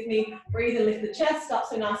if you're with me, breathe and lift the chest up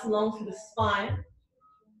so nice and long through the spine.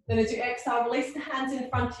 Then as you exhale, release the hands in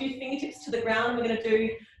front of you, fingertips to the ground. We're going to do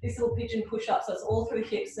this little pigeon push-up. So it's all through the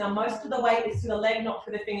hips. Now most of the weight is through the leg, not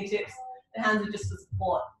through the fingertips. The hands are just for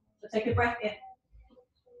support. So take a breath in.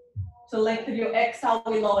 To the length of your exhale,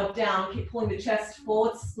 we lower down. Keep pulling the chest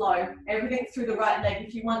forward, slow. Everything through the right leg.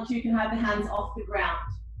 If you want to, you can have the hands off the ground.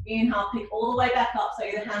 Inhale, pick all the way back up. So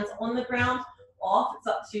either hands on the ground, off, it's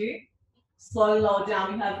up to you. Slowly lower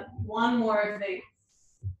down. We have one more of these.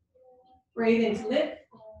 Breathe into lift.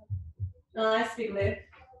 Nice big lift.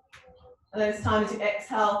 And then it's time to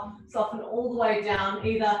exhale, soften all the way down,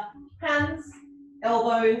 either hands,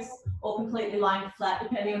 elbows, or completely lying flat,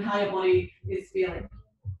 depending on how your body is feeling.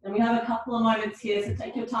 And we have a couple of moments here, so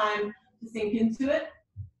take your time to sink into it.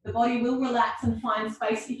 The body will relax and find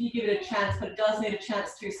space if you give it a chance, but it does need a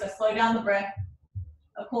chance to, so slow down the breath.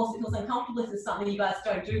 Of course, it feels uncomfortable. This is something you guys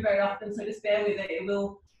don't do very often, so just bear with it. It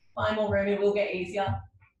will find more room, it will get easier.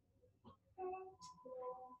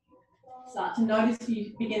 Start to notice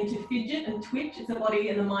you begin to fidget and twitch. It's the body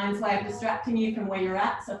and the mind's way of distracting you from where you're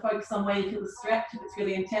at. So focus on where you feel the stretch, if it's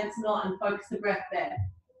really intense or not, and focus the breath there.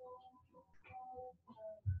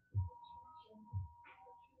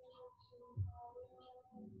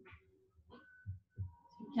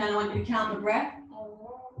 If you can, I want you to count the breath.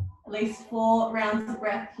 At least 4 rounds of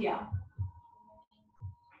breath here.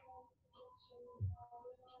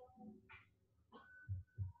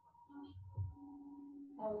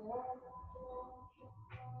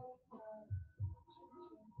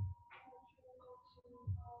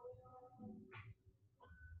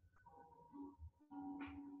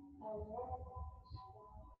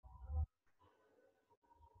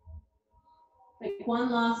 Take one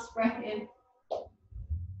last breath in.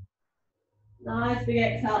 Nice big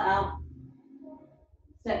exhale out.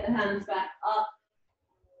 Step the hands back up.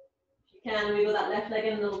 If you can, wiggle that left leg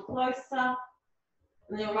in a little closer. And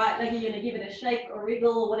then your right leg, you're going to give it a shake or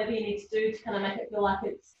wriggle or whatever you need to do to kind of make it feel like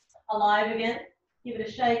it's alive again. Give it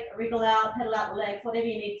a shake, a wriggle out, pedal out the legs, whatever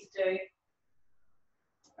you need to do.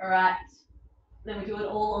 All right. Then we do it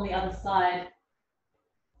all on the other side.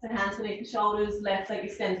 So hands beneath the shoulders, left leg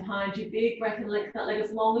extends behind you. Big breath and lengthen that leg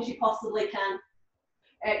as long as you possibly can.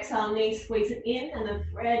 Exhale, knee, squeeze it in, and then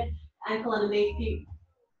thread, ankle underneath you.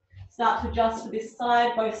 Start to adjust to this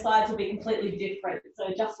side. Both sides will be completely different. So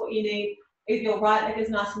adjust what you need. If your right leg is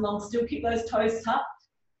nice and long, still keep those toes tucked.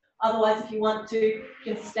 Otherwise, if you want to, you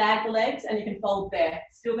can stag the legs and you can fold there.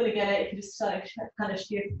 Still going to get it if you just kind of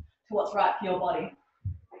shift to what's right for your body.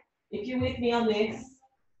 If you're with me on this,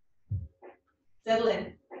 settle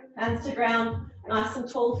in. Hands to ground, nice and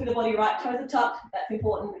tall through the body. Right toes are tucked. That's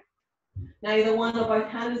important. Now either one or both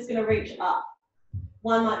hands is going to reach up.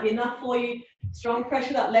 One might be enough for you. Strong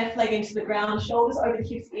pressure, that left leg into the ground. Shoulders over the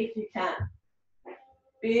hips if you can.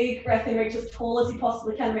 Big breath in, reach as tall as you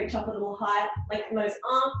possibly can. Reach up a little higher. Lengthen those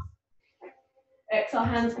arms. Exhale,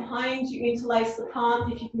 hands behind you. Interlace the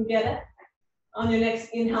palms if you can get it. On your next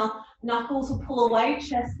inhale, knuckles will pull away.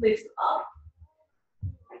 Chest lifts up.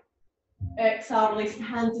 Exhale, release the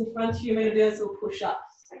hands in front of you. We're going to do those little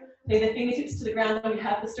push-ups. Leave the fingertips to the ground when you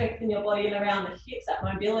have the strength in your body and around the hips, that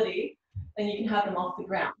mobility, then you can have them off the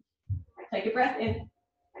ground. Take a breath in.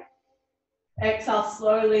 Exhale,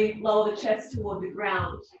 slowly lower the chest toward the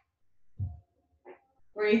ground.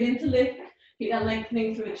 Breathe in to lift. Keep that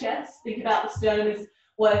lengthening through the chest. Think about the sternum as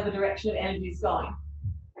whatever the direction of energy is going.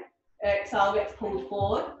 Exhale, gets pulled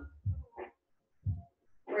forward.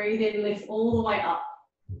 Breathe in, lift all the way up.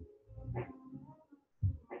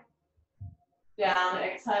 Down,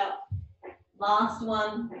 exhale. Last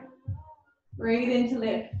one. Breathe in to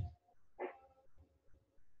lift.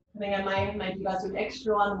 I think I may have made you guys do an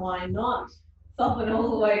extra one. Why not? Soften all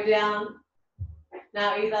the way down.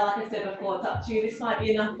 Now, either, like I said before, it's up to you. This might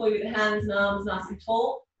be enough for you with the hands and arms nice and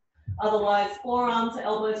tall. Otherwise, forearms or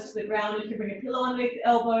elbows to the ground. You can bring a pillow underneath the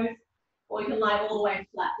elbows, or you can lie all the way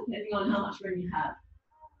flat, depending on how much room you have.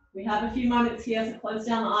 We have a few moments here, so close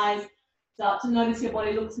down the eyes. Start to notice your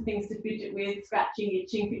body, look for things to fidget with, scratching,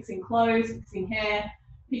 itching, fixing clothes, fixing hair,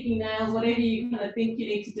 picking nails, whatever you kind of think you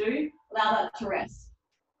need to do, allow that to rest.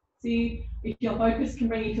 See if your focus can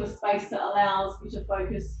bring you to a space that allows you to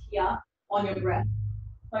focus here on your breath.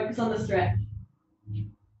 Focus on the stretch.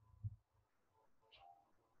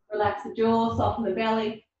 Relax the jaw, soften the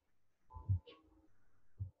belly.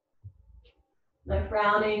 No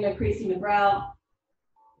frowning, no creasing the brow.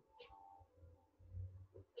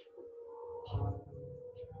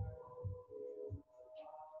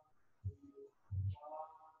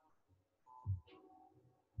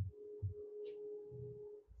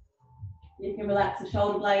 You can relax the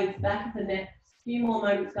shoulder blades, back of the neck. A few more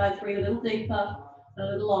moments, guys. Breathe a little deeper, a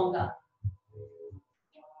little longer.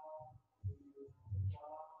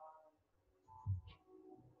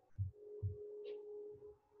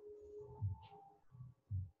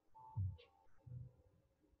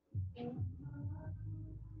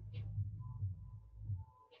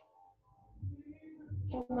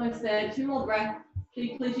 Almost there. 2 more breaths.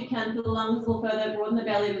 Deeply as you can. Feel the lungs a little further. Broaden the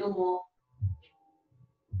belly a little more.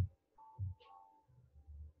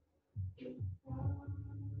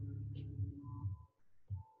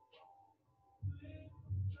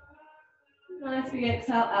 Nice big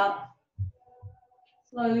exhale out.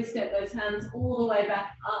 Slowly step those hands all the way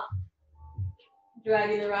back up.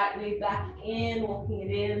 Dragging the right knee back in, walking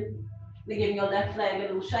it in. Then giving your left leg a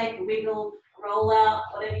little shake, a wiggle, roll out,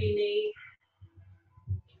 whatever you need.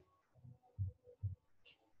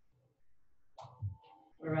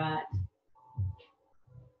 All right.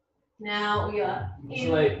 Now we are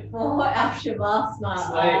in for our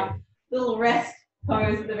Shavasana, little rest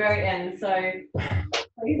pose at the very end. So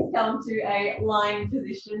please come to a lying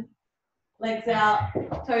position. Legs out,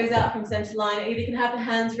 toes out from center line. Either you can have the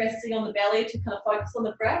hands resting on the belly to kind of focus on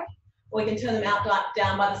the breath, or you can turn them out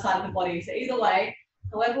down by the side of the body. So either way,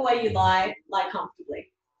 however way you lie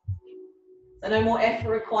comfortably. So no more effort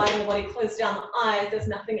required in the body. Close down the eyes. There's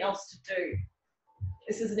nothing else to do.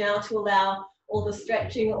 This is now to allow all the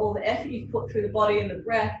stretching, all the effort you've put through the body and the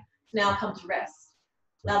breath to now come to rest.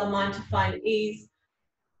 Allow the mind to find ease.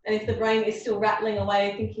 And if the brain is still rattling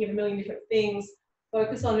away, thinking of a million different things,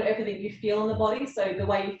 focus on everything you feel in the body. So the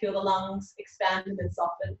way you feel the lungs expand and then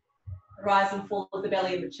soften, the rise and fall of the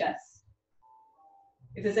belly and the chest.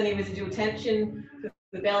 If there's any residual tension,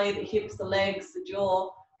 the belly, the hips, the legs, the jaw,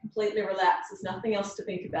 completely relax. There's nothing else to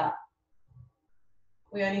think about.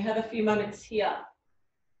 We only have a few moments here.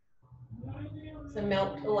 So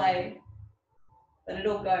melt away. Let it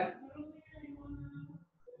all go.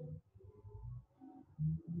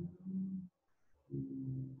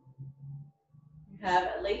 Have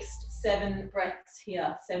at least 7 breaths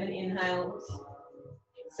here, 7 inhales,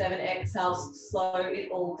 7 exhales. Slow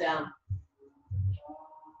it all down.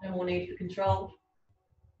 No more need for control.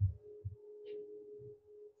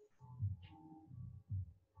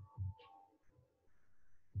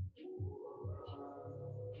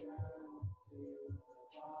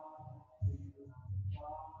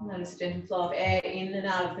 Notice a gentle flow of air in and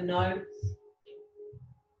out of the nose.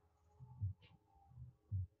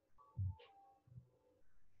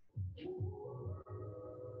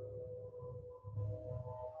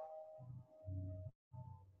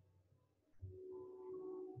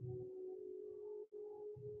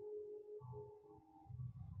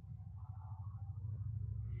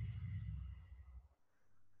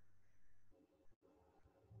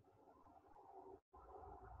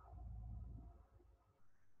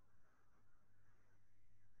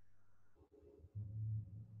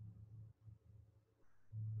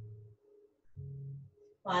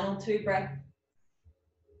 Final 2 breaths.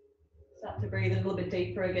 Start to breathe a little bit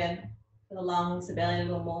deeper again for the lungs, the belly a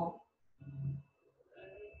little more.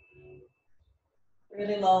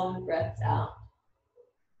 Really long breaths out.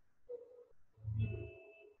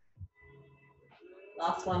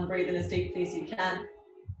 Last one, breathe in as deeply as you can.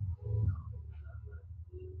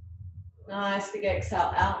 Nice big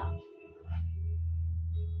exhale out.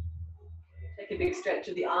 Take a big stretch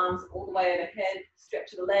of the arms all the way overhead.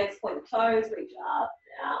 Stretch of the legs, point the toes, reach up,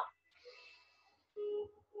 out.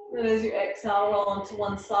 And as you exhale, roll onto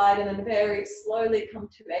one side and then very slowly come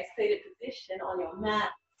to a seated position on your mat.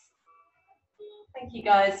 Thank you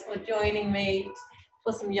guys for joining me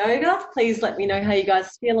for some yoga. Please let me know how you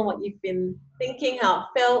guys feel and what you've been thinking, how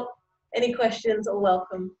it felt. Any questions are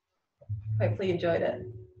welcome. Hopefully you enjoyed it.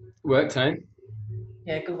 Work, team.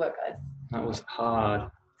 Yeah, good work, guys. That was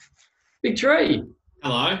hard. Big Tree.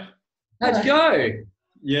 Hello. How'd you go?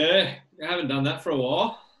 Yeah, I haven't done that for a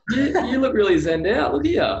while. You look really zenned out. Look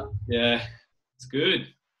at you. Yeah, it's good.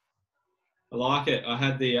 I like it.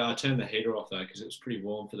 I turned the heater off though because it was pretty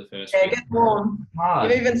warm for the first Yeah, bit. it gets warm.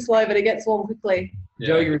 Hard. You're moving slow, but it gets warm quickly.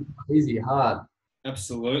 Yeah, Yoga is easy, hard.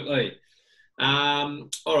 absolutely. All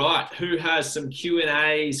right, who has some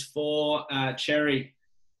Q&As for Cherrie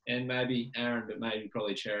and maybe Aaron, but maybe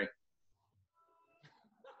probably Cherrie?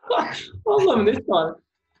 I was loving this one.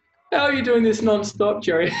 How are you doing this non-stop,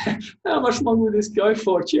 Cherrie? How much longer will this go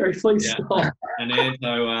for? Cherrie, please Yeah. stop. And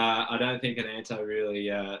Anto, I don't think Anto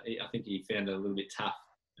really, I think he found it a little bit tough.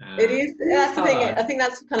 It is. That's the thing. I think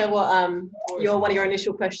that's kind of what one of your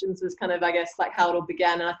initial questions was kind of, I guess, like how it all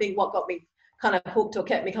began. And I think what got me kind of hooked or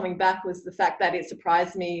kept me coming back was the fact that it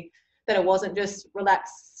surprised me that it wasn't just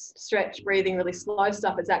relaxed, stretch, breathing, really slow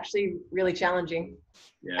stuff. It's actually really challenging.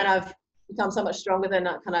 Yeah. And I've become so much stronger than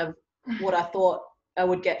kind of what I thought I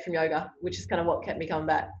would get from yoga, which is kind of what kept me coming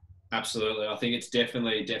back. Absolutely. I think it's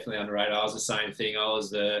definitely underrated. I was the same thing. I was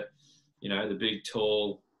the big,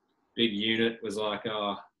 tall, big unit was like,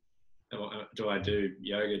 oh, do I do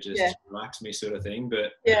yoga just Yeah. to relax me sort of thing?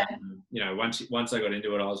 But Yeah. you know, once I got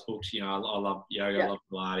into it, I was hooked. You know, I love yoga, I Yeah. love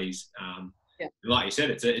Pilates. Yeah. Like you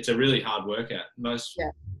said, it's a really hard workout. Most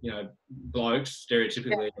Yeah. you know blokes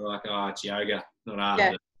stereotypically are like, oh, it's yoga, not hard.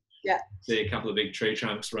 Yeah. But Yeah. see a couple of big tree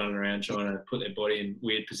trunks running around trying to put their body in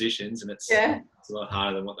weird positions, and it's a lot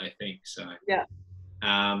harder than what they think. So yeah.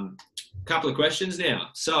 Couple of questions now.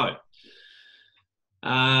 So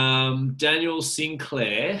Daniel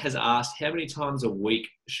Sinclair has asked, how many times a week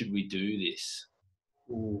should we do this?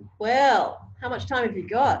 Ooh. Well, how much time have you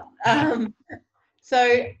got?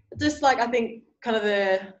 So just like I think kind of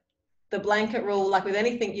the blanket rule, like with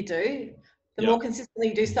anything you do, the more consistently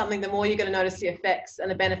you do something, the more you're going to notice the effects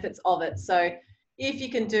and the benefits of it. So if you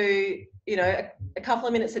can do, you know, a couple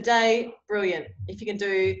of minutes a day, brilliant. If you can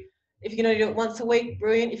do it once a week,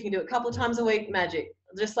 brilliant. If you can do it a couple of times a week, magic.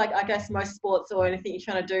 Just like I guess most sports or anything you're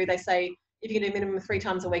trying to do, they say if you can do minimum 3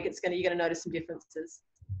 times a week, you're going to notice some differences.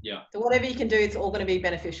 Yeah. So whatever you can do, it's all going to be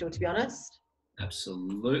beneficial, to be honest.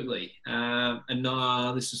 Absolutely. And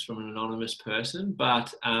this is from an anonymous person,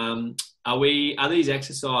 but are these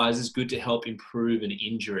exercises good to help improve an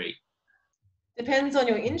injury? Depends on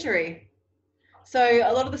your injury. So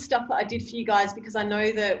a lot of the stuff that I did for you guys, because I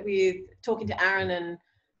know that with talking to Aaron and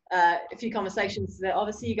a few conversations, that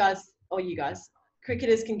obviously you guys,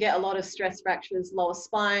 cricketers can get a lot of stress fractures, lower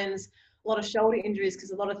spines, a lot of shoulder injuries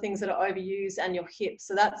because a lot of things that are overused, and your hips.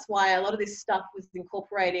 So that's why a lot of this stuff was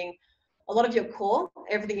incorporating a lot of your core.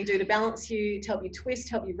 Everything you do to balance you, to help you twist,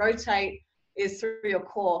 help you rotate, is through your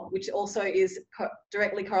core, which also is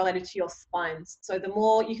directly correlated to your spines. So the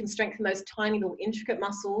more you can strengthen those tiny little intricate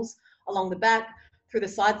muscles along the back, through the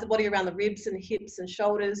sides of the body, around the ribs and hips and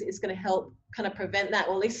shoulders, is going to help kind of prevent that,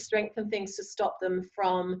 or at least strengthen things to stop them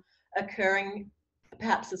from occurring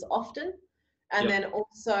perhaps as often. And then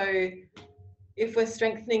also, if we're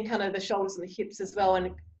strengthening kind of the shoulders and the hips as well,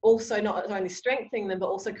 and also not only strengthening them, but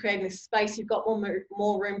also creating this space, you've got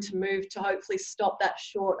more room to move to hopefully stop that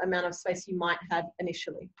short amount of space you might have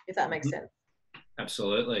initially, if that makes sense.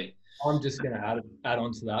 Absolutely. I'm just going to add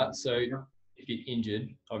on to that. So if you're injured,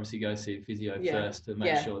 obviously go see a physio first to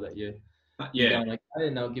make sure that you're going okay,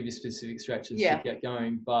 and they'll give you specific stretches to get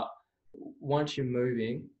going. But once you're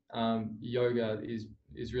moving, yoga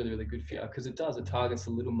is really, really good for you because it targets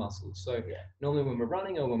the little muscles. So normally when we're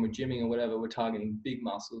running or when we're gymming or whatever, we're targeting big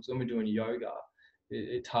muscles. When we're doing yoga,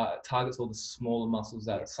 it targets all the smaller muscles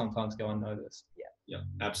that sometimes go unnoticed. Yeah,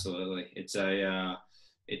 absolutely. It's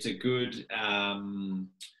a good,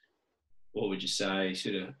 what would you say?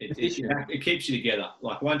 It keeps you together.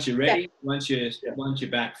 Like once you're ready, once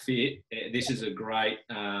you're back fit, this is a great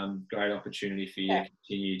opportunity for you to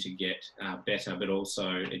continue to get better, but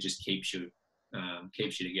also it just keeps you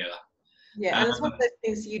together. Yeah, and it's one of those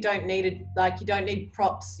things you don't need. Like you don't need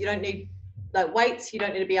props, you don't need like weights, you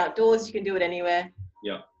don't need to be outdoors. You can do it anywhere.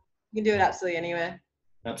 Yeah, you can do it absolutely anywhere.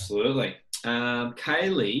 Absolutely.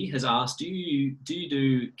 Kaylee has asked, do you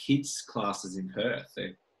do kids classes in Perth?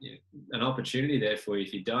 An opportunity there for you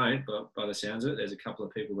if you don't, but by the sounds of it, there's a couple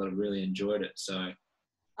of people that have really enjoyed it. So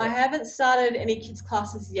I haven't started any kids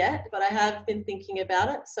classes yet, but I have been thinking about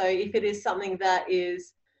it. So if it is something that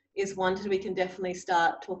is wanted, we can definitely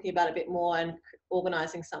start talking about it a bit more and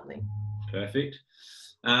organising something. Perfect.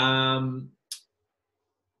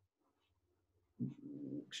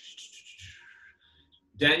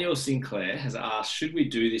 Daniel Sinclair has asked, should we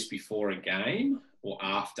do this before a game or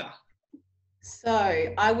after?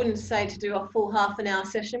 So I wouldn't say to do a full half an hour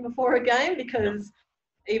session before a game, because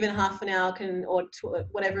even half an hour or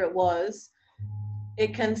whatever it was,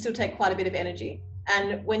 it can still take quite a bit of energy.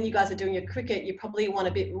 And when you guys are doing your cricket, you probably want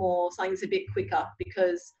a bit more, something that's a bit quicker,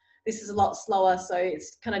 because this is a lot slower. So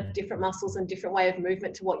it's kind of different muscles and different way of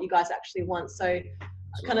movement to what you guys actually want. So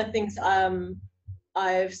kind of things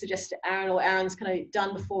I've suggested to Aaron, or Aaron's kind of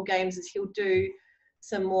done before games, is he'll do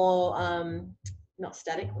some more, not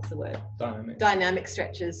static, what's the word? Dynamic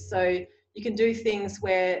stretches. So you can do things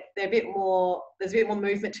where there's a bit more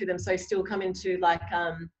movement to them. So still come into like,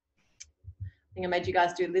 I think I made you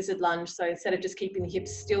guys do lizard lunge. So instead of just keeping the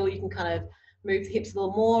hips still, you can kind of move the hips a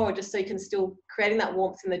little more, or just so you can still creating that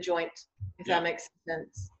warmth in the joint, if that makes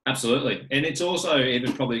sense. Absolutely. And it's also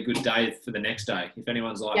even probably a good day for the next day. If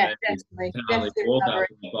anyone's like me, can only walk up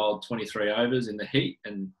and bowl 23 overs in the heat,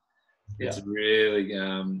 and it's a really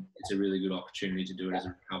good opportunity to do it as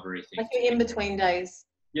a recovery thing. Like in between days.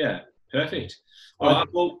 Yeah, perfect. All right,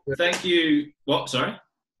 well, thank you. What? Sorry?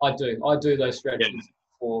 I do those stretches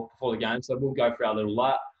before the game. So we'll go for our little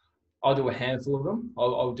lap. I'll do a handful of them.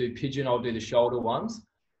 I'll do pigeon. I'll do the shoulder ones.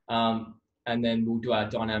 And then we'll do our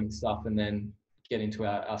dynamic stuff and then get into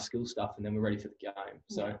our skill stuff, and then we're ready for the game.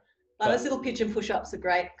 So Like those little pigeon push-ups are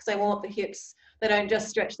great because they warm up the hips. They don't just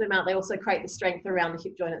stretch them out, they also create the strength around the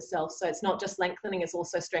hip joint itself. So it's not just lengthening, it's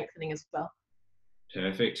also strengthening as well.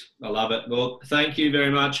 Perfect. I love it. Well, thank you very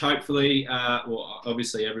much. Hopefully,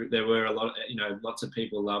 obviously there were a lot, lots of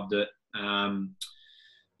people loved it.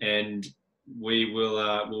 And we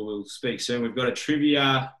will speak soon. We've got a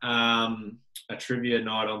trivia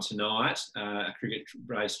night on tonight, a cricket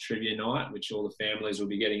race trivia night, which all the families will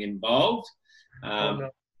be getting involved.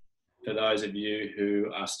 For those of you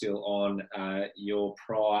who are still on, your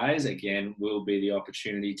prize, again, will be the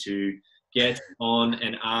opportunity to get on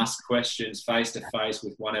and ask questions face-to-face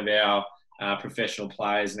with one of our professional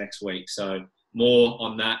players next week. So more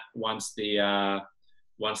on that once the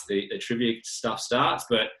trivia stuff starts.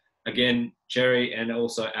 But again, Cherrie and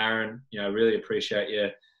also Aaron, really appreciate you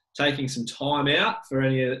taking some time out for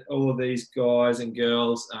all of these guys and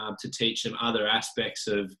girls to teach them other aspects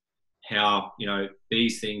of how,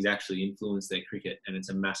 these things actually influence their cricket, and it's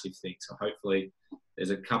a massive thing. So hopefully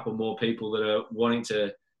there's a couple more people that are wanting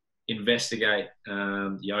to investigate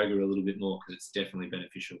yoga a little bit more, because it's definitely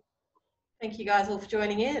beneficial. Thank you guys all for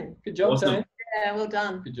joining in. Good job, Awesome. team. Yeah, well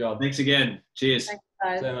done. Good job. Thanks again. Cheers. Thanks,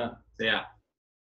 guys. See you, mate. See ya.